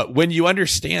 But when you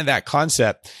understand that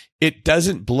concept, it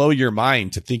doesn't blow your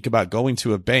mind to think about going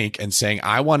to a bank and saying,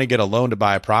 I want to get a loan to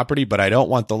buy a property, but I don't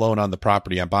want the loan on the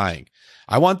property I'm buying.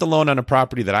 I want the loan on a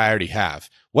property that I already have.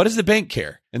 What does the bank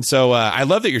care? And so I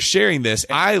love that you're sharing this.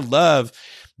 I love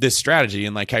this strategy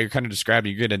and like how you're kind of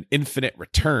describing, you get an infinite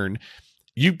return.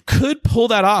 You could pull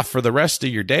that off for the rest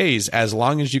of your days as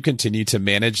long as you continue to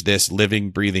manage this living,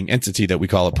 breathing entity that we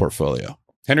call a portfolio.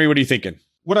 Henry, what are you thinking?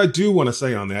 What I do want to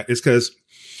say on that is because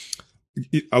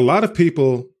a lot of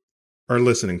people are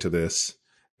listening to this,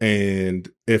 and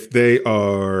if they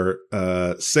are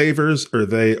savers or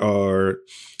they are,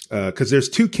 because there's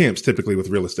two camps typically with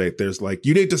real estate. There's like,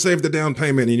 you need to save the down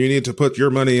payment and you need to put your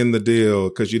money in the deal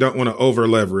because you don't want to over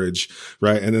leverage,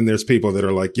 right? And then there's people that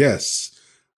are like, yes,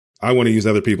 I want to use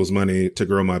other people's money to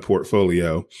grow my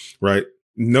portfolio, right?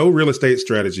 No real estate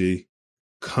strategy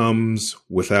comes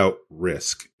without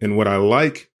risk. And what I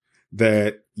like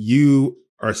that you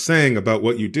are saying about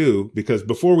what you do, because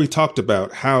before we talked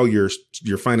about how you're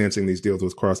financing these deals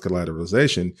with cross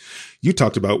collateralization, you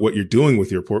talked about what you're doing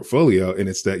with your portfolio, and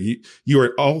it's that you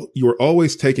are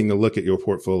always taking a look at your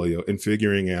portfolio and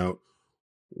figuring out,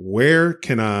 where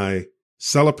can I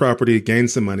sell a property, gain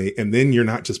some money, and then you're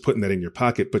not just putting that in your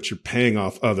pocket, but you're paying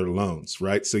off other loans,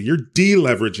 right? So you're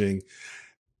deleveraging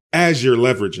as you're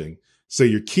leveraging. So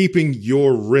you're keeping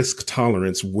your risk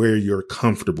tolerance where you're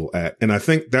comfortable at. And I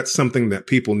think that's something that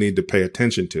people need to pay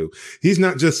attention to. He's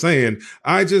not just saying,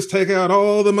 I just take out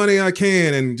all the money I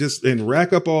can and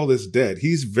rack up all this debt.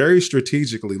 He's very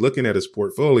strategically looking at his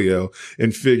portfolio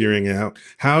and figuring out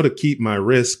how to keep my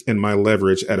risk and my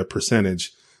leverage at a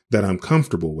percentage that I'm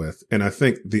comfortable with. And I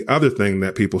think the other thing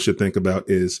that people should think about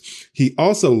is he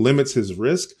also limits his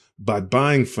risk by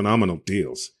buying phenomenal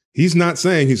deals. He's not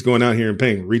saying he's going out here and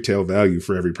paying retail value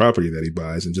for every property that he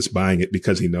buys and just buying it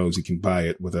because he knows he can buy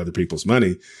it with other people's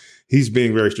money. He's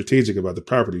being very strategic about the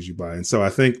properties you buy. And so I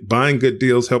think buying good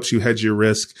deals helps you hedge your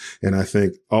risk. And I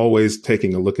think always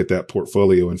taking a look at that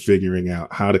portfolio and figuring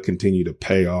out how to continue to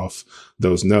pay off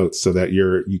those notes so that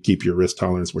you keep your risk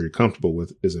tolerance where you're comfortable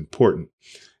with is important.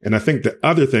 And I think the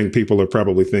other thing people are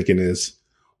probably thinking is,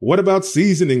 what about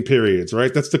seasoning periods,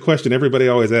 right? That's the question everybody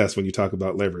always asks when you talk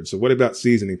about leverage. So what about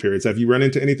seasoning periods? Have you run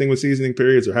into anything with seasoning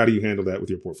periods, or how do you handle that with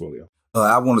your portfolio?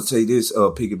 I want to say this,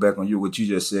 piggyback on what you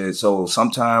just said. So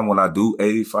sometime when I do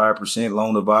 85%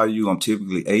 loan to value, I'm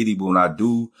typically 80, but when I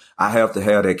do, I have to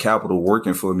have that capital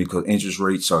working for me because interest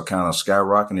rates are kind of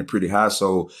skyrocketing pretty high.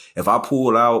 So if I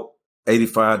pull out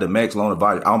 85, the max loan to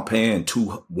value, I'm paying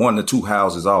 1 to 2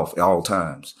 houses off at all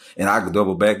times. And I could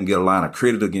double back and get a line of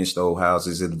credit against those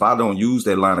houses. And if I don't use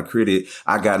that line of credit,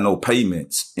 I got no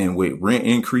payments. And with rent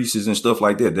increases and stuff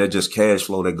like that, that's just cash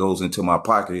flow that goes into my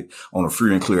pocket on a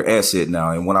free and clear asset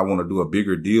now. And when I want to do a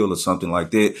bigger deal or something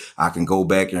like that, I can go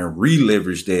back and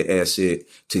re-leverage that asset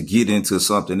to get into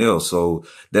something else. So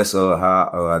that's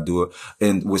how I do it.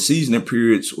 And with seasoning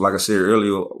periods, like I said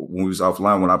earlier, when we was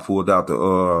offline, when I pulled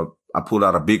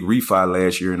out a big refi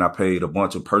last year and I paid a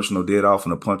bunch of personal debt off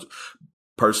and a bunch of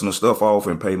personal stuff off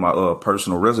and paid my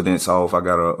personal residence off. I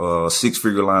got a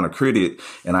 6-figure line of credit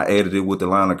and I added it with the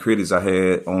line of credits I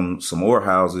had on some more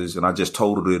houses and I just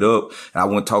totaled it up. And I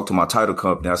went and talked to my title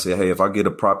company. I said, hey, if I get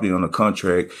a property on a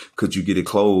contract, could you get it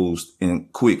closed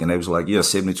and quick? And they was like, yeah,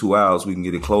 72 hours, we can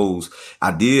get it closed.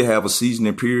 I did have a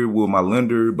seasoning period with my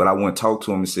lender, but I went and talked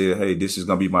to him and said, hey, this is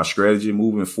going to be my strategy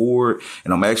moving forward.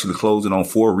 And I'm actually closing on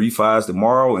 4 refis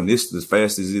tomorrow. And this is as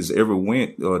fast as it's ever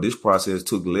went. This process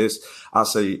took I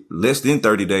say less than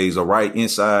 30 days or right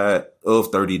inside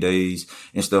of 30 days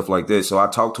and stuff like that. So I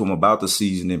talked to him about the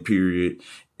seasoning period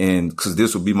and cause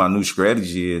this would be my new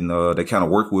strategy and, they kind of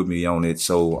work with me on it.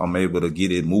 So I'm able to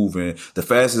get it moving the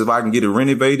fastest if I can get it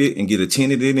renovated and get a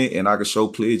tenant in it and I can show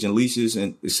pledge and leases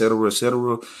and et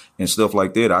cetera, and stuff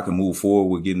like that. I can move forward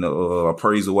with getting the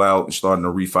appraisal out and starting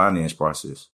the refinance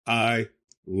process. I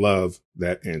love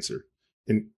that answer.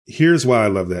 And here's why I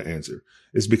love that answer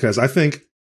is because I think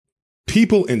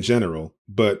people in general,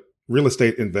 but real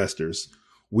estate investors,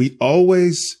 we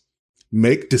always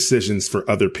make decisions for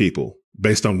other people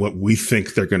based on what we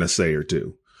think they're going to say or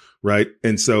do. Right.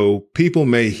 And so people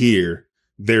may hear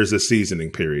there's a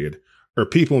seasoning period, or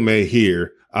people may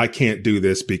hear I can't do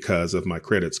this because of my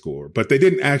credit score, but they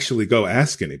didn't actually go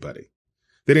ask anybody.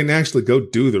 They didn't actually go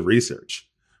do the research.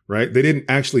 Right. They didn't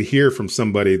actually hear from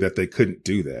somebody that they couldn't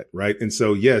do that. Right. And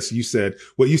so, yes,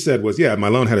 what you said was, yeah, my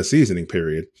loan had a seasoning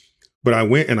period, but I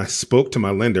went and I spoke to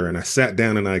my lender and I sat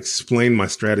down and I explained my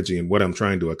strategy and what I'm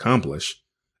trying to accomplish.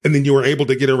 And then you were able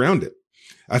to get around it.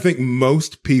 I think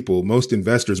most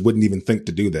investors wouldn't even think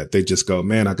to do that. They just go,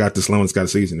 man, I got this loan. It's got a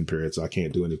seasoning period, so I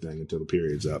can't do anything until the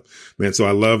period's up. Man, so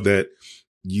I love that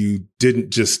you didn't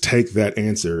just take that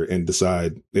answer and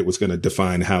decide it was going to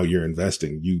define how you're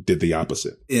investing. You did the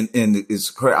opposite. And it's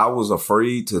crazy. I was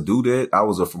afraid to do that.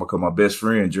 Because my best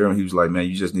friend, Jeremy, he was like, man,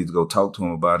 you just need to go talk to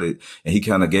him about it. And he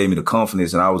kind of gave me the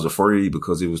confidence, and I was afraid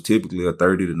because it was typically a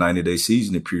 30 to 90 day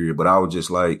seasoning period. But I was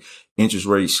just like, interest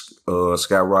rates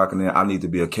skyrocketing. I need to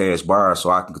be a cash buyer so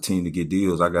I can continue to get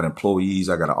deals. I got employees.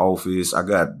 I got an office. I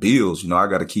got bills. I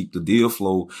got to keep the deal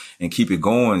flow and keep it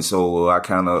going. So I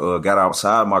kind of got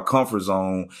outside my comfort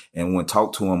zone and went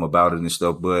talk to him about it and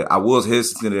stuff. But I was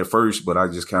hesitant at first, but I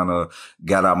just kind of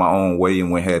got out my own way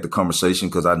and went had the conversation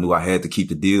because I knew I had to keep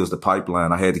the deals, the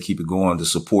pipeline. I had to keep it going to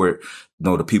support,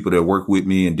 the people that work with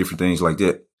me and different things like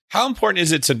that. How important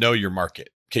is it to know your market?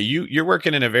 Okay, you're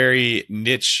working in a very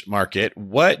niche market.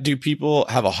 What do people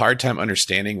have a hard time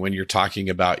understanding when you're talking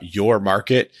about your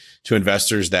market to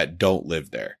investors that don't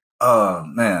live there?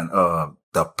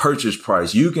 The purchase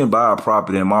price. You can buy a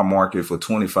property in my market for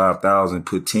 $25,000,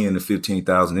 put $10,000 to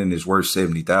 $15,000 in, it's worth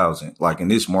 $70,000. Like in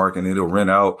this market, it'll rent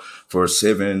out for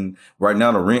 $7. Right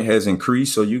now, the rent has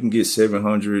increased, so you can get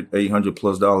 $700, $800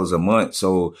 plus dollars a month.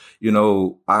 So,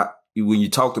 when you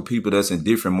talk to people that's in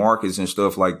different markets and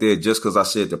stuff like that, just because I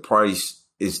said the price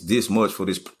is this much for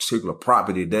this particular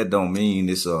property, that don't mean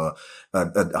it's a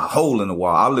hole in the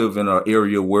wall. I live in an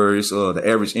area where it's the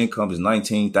average income is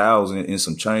 $19,000 and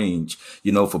some change,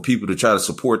 for people to try to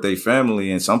support their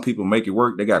family. And some people make it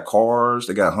work. They got cars,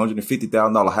 they got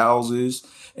 $150,000 houses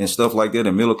and stuff like that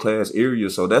in middle class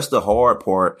areas. So that's the hard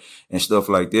part and stuff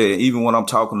like that. Even when I'm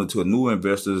talking to new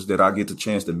investors that I get the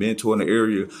chance to mentor in the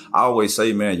area, I always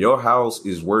say, man, your house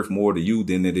is worth more to you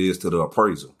than it is to the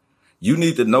appraiser. You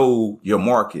need to know your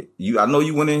market. I know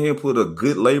you went in here and put a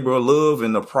good labor of love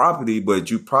in the property, but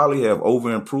you probably have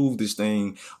over improved this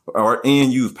thing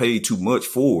and you've paid too much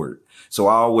for it. So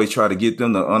I always try to get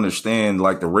them to understand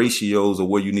like the ratios of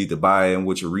where you need to buy and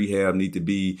what your rehab need to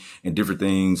be and different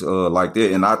things like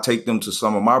that. And I take them to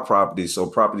some of my properties. So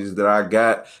properties that I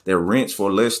got that rents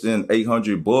for less than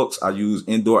 $800, I use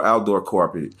indoor outdoor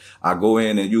carpet. I go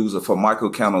in and use a Formica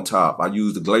countertop. I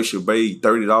use the Glacier Bay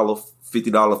 $30,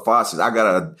 $50 faucets. I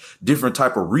got a different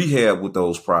type of rehab with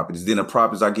those properties. Then the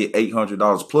properties I get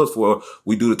 $800 plus for,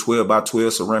 we do the 12 by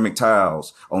 12 ceramic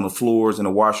tiles on the floors in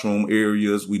the washroom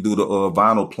areas. We do the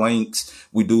vinyl planks.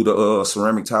 We do the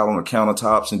ceramic tile on the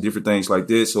countertops and different things like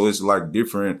that. So it's like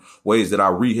different ways that I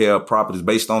rehab properties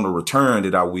based on the return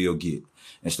that I will get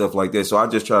and stuff like that. So I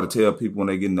just try to tell people when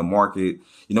they get in the market,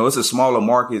 it's a smaller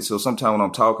market. So sometimes when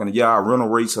I'm talking, our rental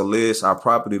rates are less, our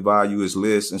property value is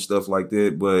less and stuff like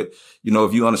that. But,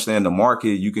 if you understand the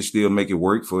market, you can still make it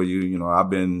work for you. I've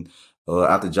been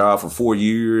out the job for 4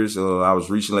 years. I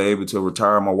was recently able to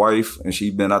retire my wife and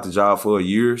she's been out the job for a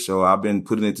year. So I've been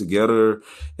putting it together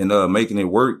and making it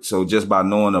work. So just by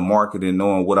knowing the market and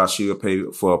knowing what I should pay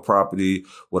for a property,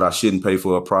 what I shouldn't pay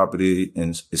for a property,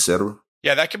 and et cetera.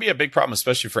 Yeah, that can be a big problem,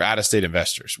 especially for out-of-state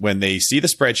investors. When they see the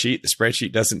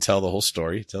spreadsheet doesn't tell the whole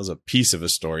story. It tells a piece of a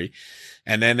story.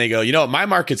 And then they go, my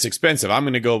market's expensive. I'm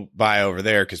going to go buy over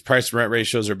there because price to rent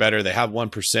ratios are better. They have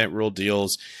 1% rural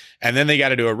deals. And then they got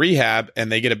to do a rehab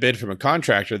and they get a bid from a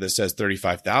contractor that says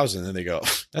 $35,000. And they go,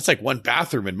 that's like one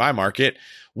bathroom in my market.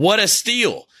 What a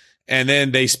steal. And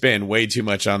then they spend way too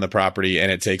much on the property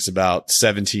and it takes about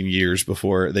 17 years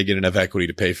before they get enough equity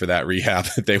to pay for that rehab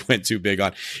that they went too big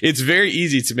on. It's very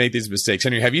easy to make these mistakes.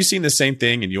 Henry, have you seen the same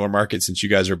thing in your market since you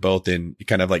guys are both in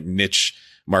kind of like niche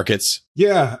markets?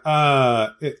 Yeah.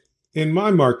 In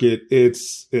my market,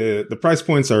 it's the price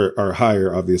points are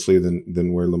higher, obviously,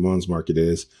 than where Lamon's market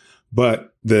is,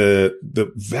 but the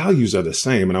values are the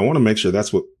same. And I want to make sure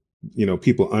that's what,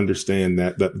 people understand,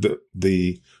 that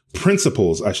the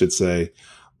principles, I should say,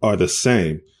 are the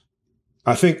same.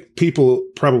 I think people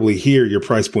probably hear your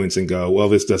price points and go, well,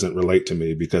 this doesn't relate to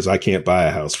me because I can't buy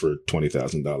a house for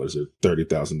 $20,000 or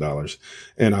 $30,000.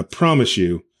 And I promise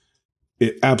you,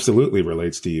 it absolutely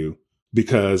relates to you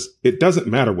because it doesn't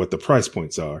matter what the price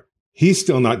points are. he's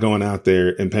still not going out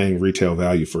there and paying retail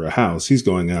value for a house. He's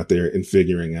going out there and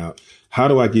figuring out, how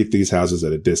do I get these houses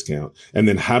at a discount? And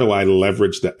then how do I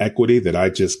leverage the equity that I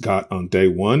just got on day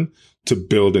one to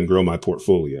build and grow my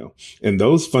portfolio? And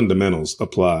those fundamentals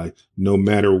apply no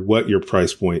matter what your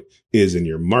price point is in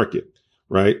your market,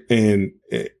 right? And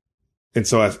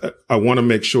so I want to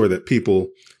make sure that people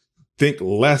think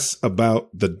less about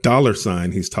the dollar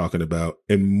sign he's talking about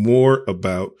and more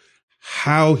about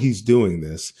how he's doing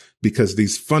this, because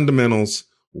these fundamentals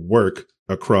work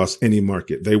across any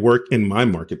market. They work in my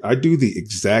market. I do the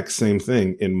exact same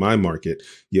thing in my market.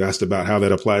 You asked about how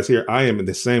that applies here. I am in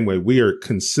the same way. We are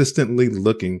consistently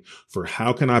looking for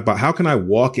how can I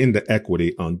walk into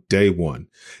equity on day one?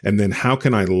 And then how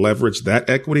can I leverage that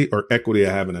equity or equity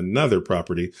I have in another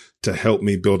property to help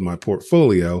me build my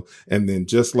portfolio? And then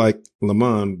just like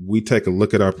Lamon, we take a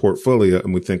look at our portfolio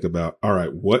and we think about, all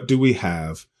right, what do we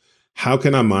have? How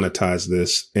can I monetize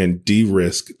this and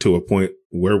de-risk to a point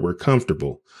where we're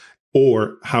comfortable?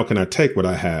 Or how can I take what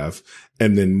I have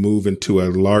and then move into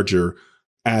a larger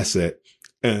asset?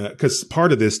 Because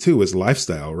part of this too is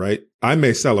lifestyle, right? I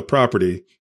may sell a property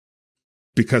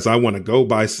because I want to go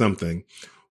buy something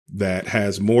that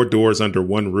has more doors under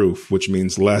one roof, which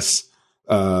means less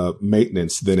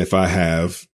maintenance than if I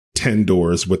have 10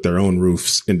 doors with their own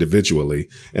roofs individually.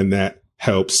 And that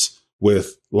helps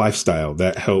with lifestyle.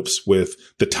 That helps with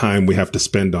the time we have to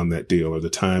spend on that deal or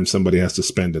the time somebody has to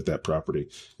spend at that property.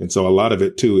 And so a lot of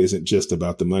it too isn't just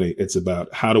about the money. It's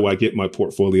about, how do I get my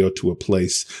portfolio to a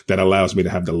place that allows me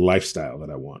to have the lifestyle that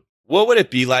I want? What would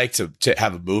it be like to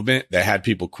have a movement that had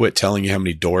people quit telling you how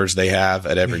many doors they have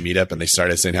at every meetup and they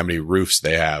started saying how many roofs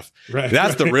they have? Right.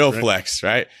 That's the real flex,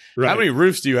 right? How many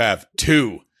roofs do you have?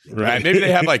 2. Right. Maybe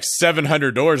they have like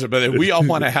 700 doors, but we all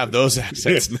want to have those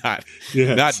assets, not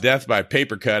death by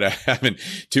paper cut, having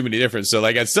too many different. So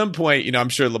like at some point, I'm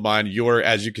sure Lamon,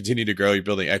 as you continue to grow, you're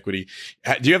building equity.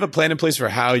 Do you have a plan in place for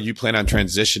how you plan on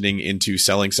transitioning into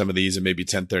selling some of these and maybe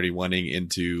 1031ing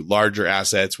into larger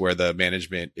assets where the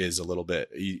management is a little bit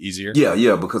easier?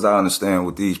 Yeah. Because I understand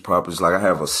with these properties, like I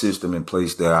have a system in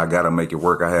place that I got to make it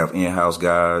work. I have in-house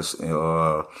guys,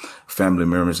 family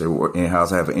members that work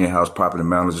in-house. I have an in-house property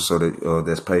manager, so that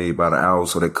that's paid by the hour,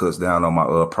 so that cuts down on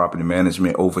my property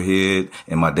management overhead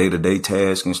and my day-to-day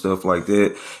tasks and stuff like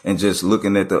that. And just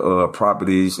looking at the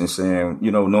properties and saying,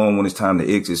 knowing when it's time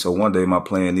to exit. So one day my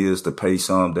plan is to pay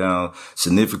some down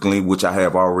significantly, which I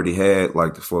have already had,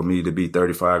 like for me to be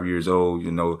 35 years old,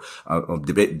 I'm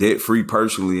debt-free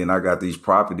personally, and I got these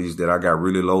properties that I got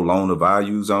really low loan to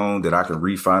values on that I can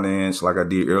refinance, like I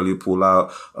did earlier, pull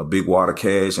out a big wad of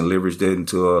cash and leverage that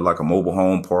into like a mobile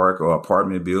home park or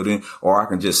apartment building, or I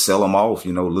can just sell them off,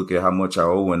 look at how much I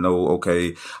owe and know,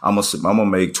 okay, I'm gonna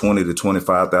make $20,000 to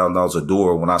 $25,000 a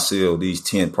door when I sell these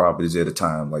 10 properties at a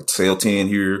time, like sell 10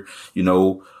 here,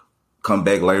 come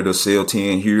back later, sell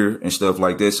 10 here and stuff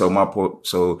like that.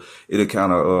 So it'll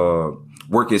kind of,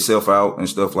 work itself out and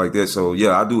stuff like that. So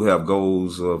yeah, I do have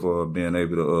goals of being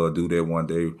able to do that one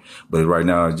day, but right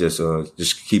now it's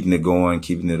just keeping it going,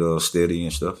 keeping it steady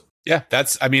and stuff. Yeah,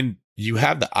 you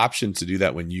have the option to do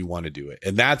that when you want to do it.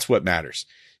 And that's what matters,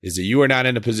 is that you are not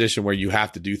in a position where you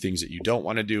have to do things that you don't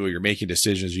want to do, or you're making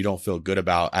decisions you don't feel good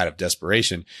about out of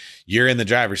desperation. You're in the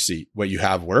driver's seat. What you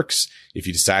have works. If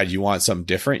you decide you want something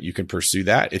different, you can pursue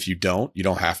that. If you don't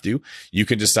have to. You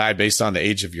can decide based on the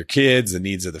age of your kids, the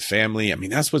needs of the family.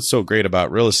 That's what's so great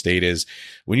about real estate is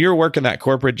when you're working that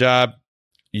corporate job,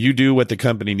 you do what the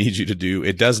company needs you to do.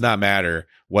 It does not matter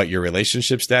what your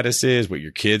relationship status is, what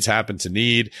your kids happen to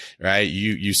need, right?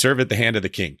 You serve at the hand of the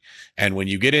king. And when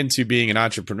you get into being an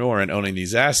entrepreneur and owning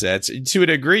these assets, to a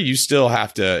degree, you still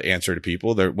have to answer to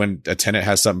people. When a tenant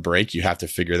has something break, you have to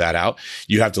figure that out.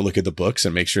 You have to look at the books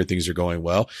and make sure things are going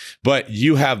well. But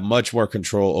you have much more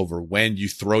control over when you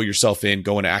throw yourself in,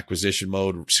 go into acquisition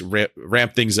mode,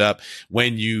 ramp things up,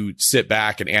 when you sit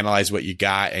back and analyze what you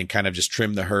got and kind of just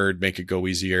trim the herd, make it go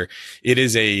easier. It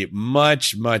is a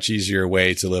much, much easier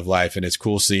way to live life. And it's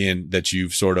cool seeing that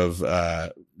you've sort of,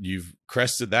 you've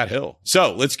crested that hill.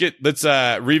 So let's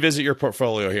revisit your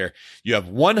portfolio here. You have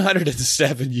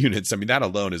 107 units. That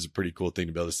alone is a pretty cool thing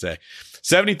to be able to say.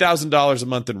 $70,000 a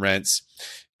month in rents.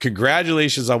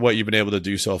 Congratulations on what you've been able to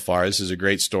do so far. This is a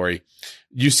great story.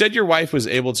 You said your wife was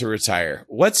able to retire.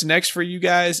 What's next for you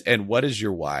guys, and what is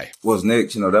your why? What's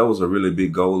next? That was a really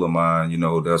big goal of mine.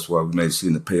 That's why we made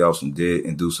decision to pay off some debt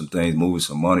and do some things, moving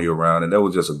some money around. And that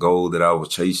was just a goal that I was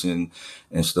chasing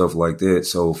and stuff like that.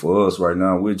 So for us right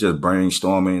now, we're just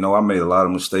brainstorming. I made a lot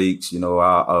of mistakes.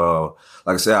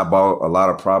 Like I said, I bought a lot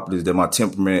of properties that my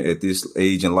temperament at this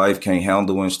age in life can't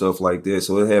handle and stuff like that.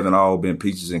 So it haven't all been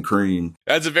peaches and cream.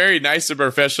 That's a very nice and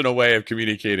professional way of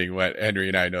communicating what Henry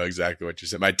and I know exactly what you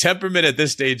said. My temperament at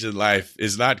this stage in life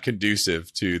is not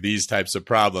conducive to these types of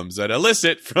problems that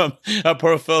elicit from a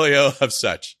portfolio of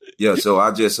such. Yeah. So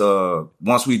I just,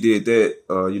 once we did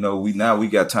that, we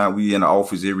got time. We in the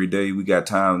office every day. We got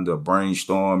time to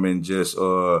brainstorm and just,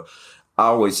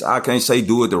 I can't say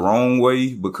do it the wrong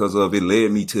way because of it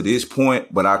led me to this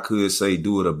point, but I could say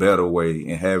do it a better way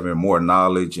and having more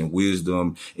knowledge and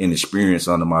wisdom and experience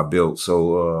under my belt.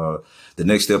 So, the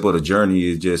next step of the journey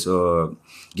is just,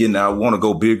 I want to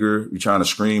go bigger. We're trying to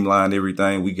streamline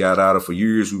everything. We got out of for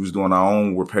years. We was doing our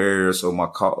own repairs. So my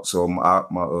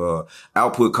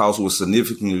output cost was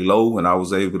significantly low and I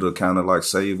was able to kind of like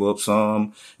save up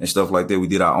some and stuff like that. We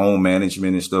did our own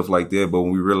management and stuff like that. But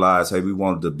when we realized, hey, we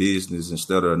wanted the business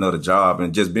instead of another job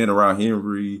and just being around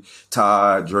Henry,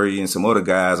 Todd, Dre and some other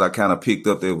guys, I kind of picked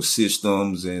up there with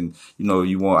systems and, in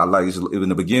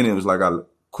the beginning, it was like I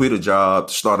quit a job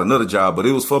to start another job, but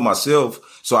it was for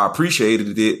myself. So I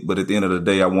appreciated it. But at the end of the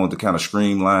day, I wanted to kind of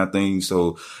streamline things.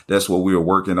 So that's what we were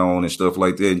working on and stuff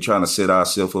like that and trying to set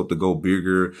ourselves up to go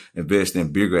bigger, invest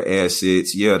in bigger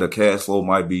assets. Yeah, the cash flow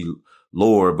might be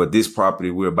lower, but this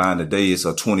property we're buying today is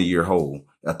a 20-year hold,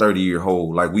 a 30-year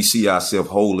hold. Like we see ourselves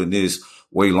holding this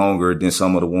way longer than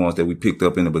some of the ones that we picked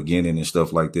up in the beginning and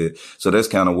stuff like that. So that's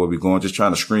kind of where we're going, just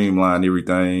trying to streamline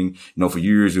everything. For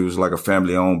years, it was like a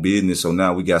family owned business. So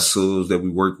now we got subs that we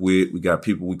work with. We got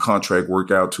people we contract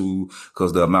work out to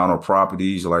because the amount of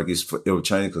properties, it'll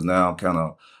change because now I'm kind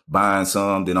of buying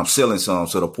some, then I'm selling some.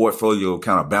 So the portfolio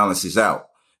kind of balances out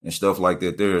and stuff like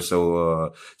that there.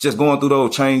 So, just going through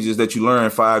those changes that you learn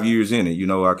 5 years in it,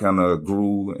 I kind of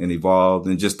grew and evolved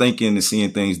and just thinking and seeing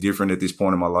things different at this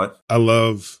point in my life. I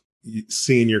love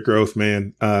seeing your growth,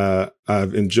 man.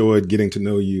 I've enjoyed getting to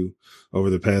know you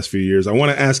over the past few years. I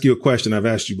want to ask you a question I've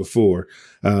asked you before,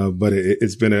 but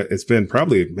it's been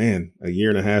probably, a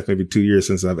year and a half, maybe 2 years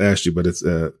since I've asked you, but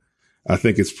I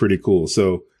think it's pretty cool.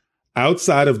 So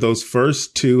outside of those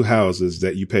first two houses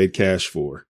that you paid cash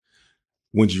for,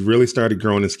 when you really started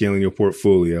growing and scaling your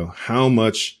portfolio, how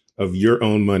much of your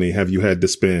own money have you had to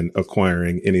spend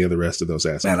acquiring any of the rest of those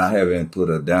assets? Man, I haven't put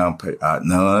a down pay,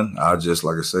 none. I just,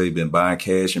 like I say, been buying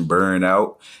cash and burning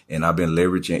out, and I've been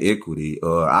leveraging equity.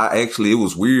 It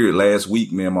was weird. Last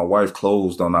week, me and my wife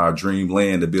closed on our dream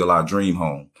land to build our dream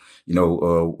home.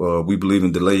 We believe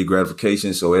in delayed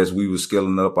gratification. So as we were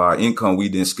scaling up our income, we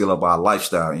didn't scale up our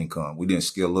lifestyle income. We didn't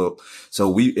scale up.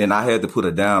 So I had to put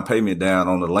a down payment down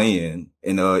on the land.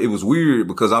 And, it was weird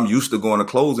because I'm used to going to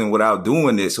closing without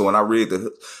doing it. So when I read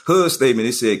the HUD statement,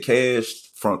 it said cash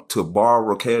to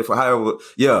borrow cash for however.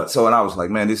 Yeah. So, and I was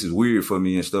like, man, this is weird for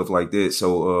me and stuff like that.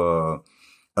 So,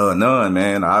 none,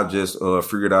 man. I just,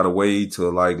 figured out a way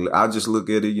to I just look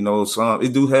at it,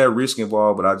 it do have risk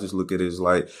involved, but I just look at it as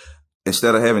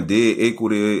instead of having dead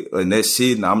equity and that's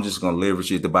sitting, I'm just going to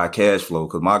leverage it to buy cash flow.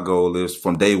 Cause my goal is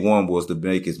from day one was to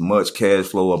make as much cash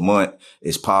flow a month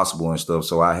as possible and stuff.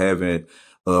 So I haven't,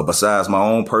 besides my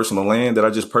own personal land that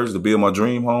I just purchased to build my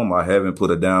dream home, I haven't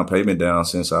put a down payment down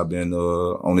since I've been,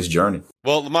 on this journey.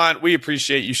 Well, Lamon, we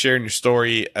appreciate you sharing your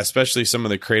story, especially some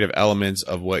of the creative elements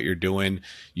of what you're doing.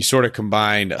 You sort of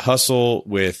combined hustle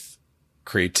with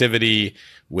creativity,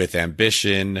 with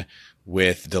ambition,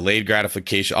 with delayed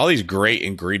gratification, all these great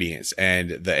ingredients. And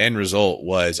the end result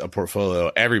was a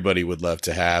portfolio everybody would love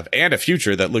to have and a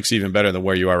future that looks even better than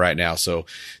where you are right now. So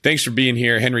thanks for being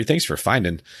here. Henry, thanks for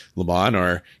finding Lamon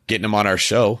or getting him on our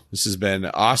show. This has been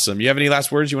awesome. You have any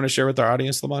last words you want to share with our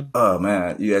audience, Lamon?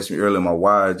 Man, you asked me earlier, my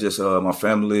why, just, my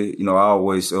family, I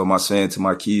always, my saying to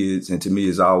my kids and to me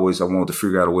is always, I wanted to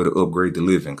figure out a way to upgrade the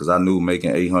living because I knew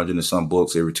making 800 and some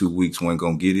bucks every 2 weeks wasn't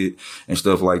going to get it and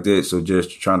stuff like that. So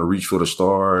just trying to reach for the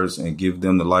stars and give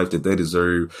them the life that they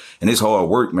deserve. And it's hard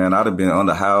work, man. I'd have been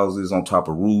under houses, on top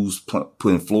of roofs,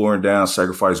 putting flooring down,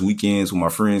 sacrifice weekends when my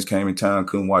friends came in town,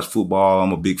 couldn't watch football.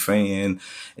 I'm a big fan.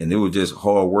 And it was just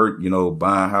hard work,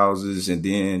 buying houses and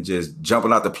then just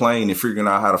jumping out the plane and figuring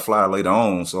out how to fly later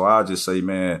on. So I just say,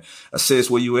 man, assess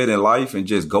where you at in life and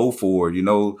just go for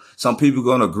it. Some people are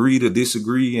going to agree to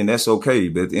disagree and that's okay.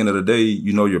 But at the end of the day,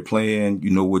 your plan,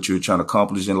 what you're trying to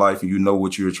accomplish in life and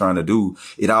what you're trying to do.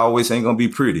 It always always ain't gonna be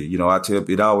pretty. You know, I tell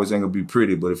it always ain't gonna be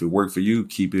pretty, but if it worked for you,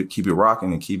 keep it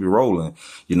rocking and keep it rolling.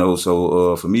 You know,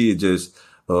 so for me, it just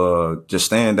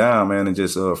staying down, man, and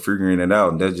just figuring it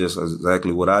out. And that's just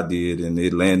exactly what I did, and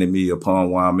it landed me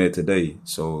upon where I'm at today.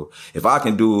 So if I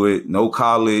can do it, no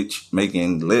college,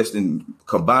 making less than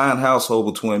combined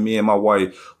household between me and my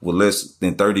wife with less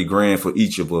than 30 grand for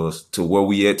each of us to where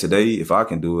we at today. If I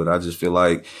can do it, I just feel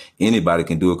like anybody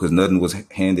can do it, because nothing was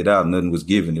handed out, nothing was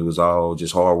given. It was all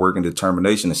just hard work and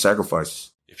determination and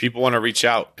sacrifices. If people want to reach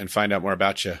out and find out more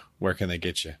about you, where can they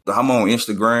get you? I'm on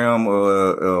Instagram,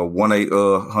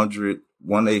 1-800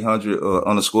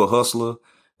 _ hustler.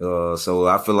 So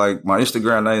I feel like my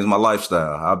Instagram name is my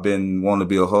lifestyle. I've been wanting to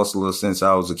be a hustler since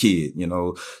I was a kid, you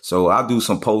know. So I do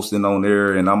some posting on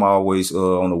there, and I'm always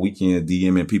on the weekend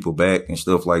DMing people back and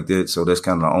stuff like that. So that's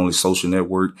kind of the only social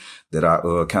network that I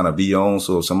kind of be on.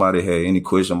 So if somebody had any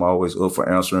question, I'm always up for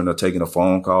answering or taking a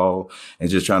phone call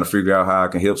and just trying to figure out how I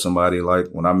can help somebody. Like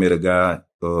when I met a guy,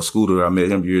 Scooter, I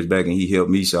met him years back and he helped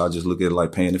me. So I just look at it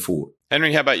like paying it forward.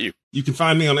 Henry, how about you? You can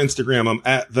find me on Instagram. I'm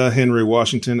at the Henry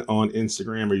Washington on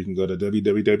Instagram, or you can go to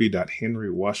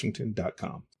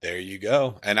www.henrywashington.com. There you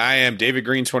go. And I am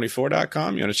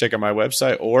davidgreen24.com. You want to check out my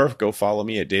website, or go follow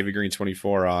me at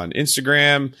davidgreen24 on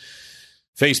Instagram,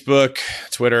 Facebook,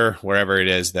 Twitter, wherever it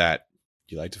is that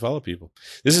you like to follow people.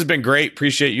 This has been great.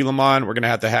 Appreciate you, Lamon. We're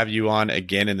going to have you on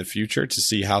again in the future to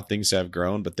see how things have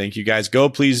grown. But thank you guys.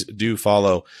 Please do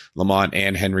follow Lamon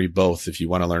and Henry both if you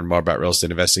want to learn more about real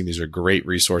estate investing. These are great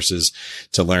resources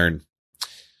to learn.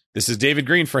 This is David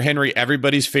Green for Henry,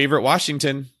 everybody's favorite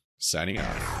Washington, signing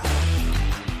off.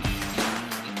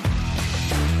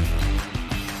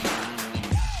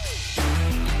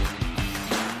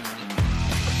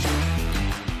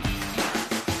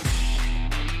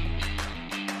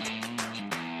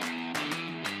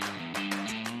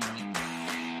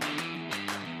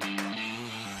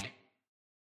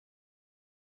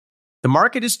 The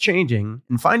market is changing,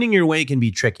 and finding your way can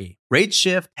be tricky. Rates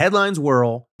shift, headlines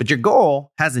whirl, but your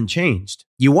goal hasn't changed.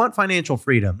 You want financial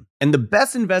freedom. And the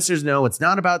best investors know it's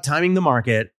not about timing the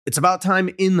market, it's about time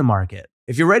in the market.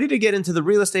 If you're ready to get into the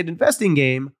real estate investing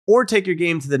game or take your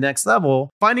game to the next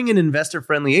level, finding an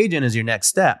investor-friendly agent is your next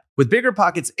step. With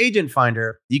BiggerPockets Agent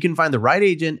Finder, you can find the right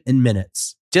agent in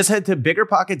minutes. Just head to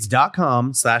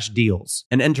biggerpockets.com/deals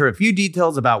and enter a few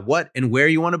details about what and where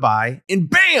you want to buy, and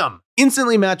bam!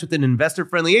 Instantly match with an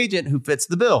investor-friendly agent who fits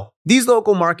the bill. These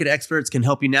local market experts can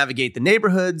help you navigate the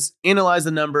neighborhoods, analyze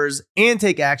the numbers, and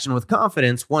take action with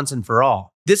confidence once and for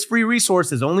all. This free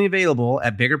resource is only available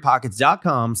at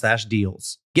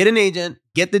biggerpockets.com/deals. Get an agent,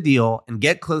 get the deal, and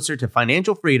get closer to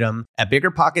financial freedom at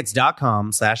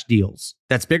biggerpockets.com/deals.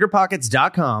 That's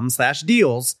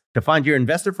biggerpockets.com/deals to find your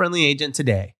investor-friendly agent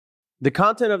today. The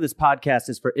content of this podcast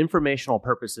is for informational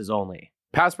purposes only.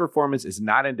 Past performance is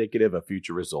not indicative of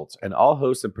future results, and all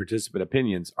host and participant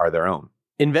opinions are their own.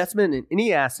 Investment in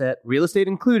any asset, real estate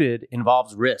included,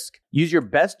 involves risk. Use your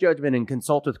best judgment and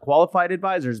consult with qualified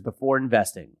advisors before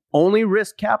investing. Only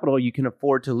risk capital you can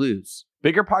afford to lose.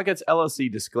 BiggerPockets LLC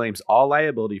disclaims all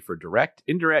liability for direct,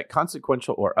 indirect,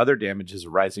 consequential, or other damages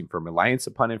arising from reliance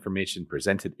upon information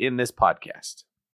presented in this podcast.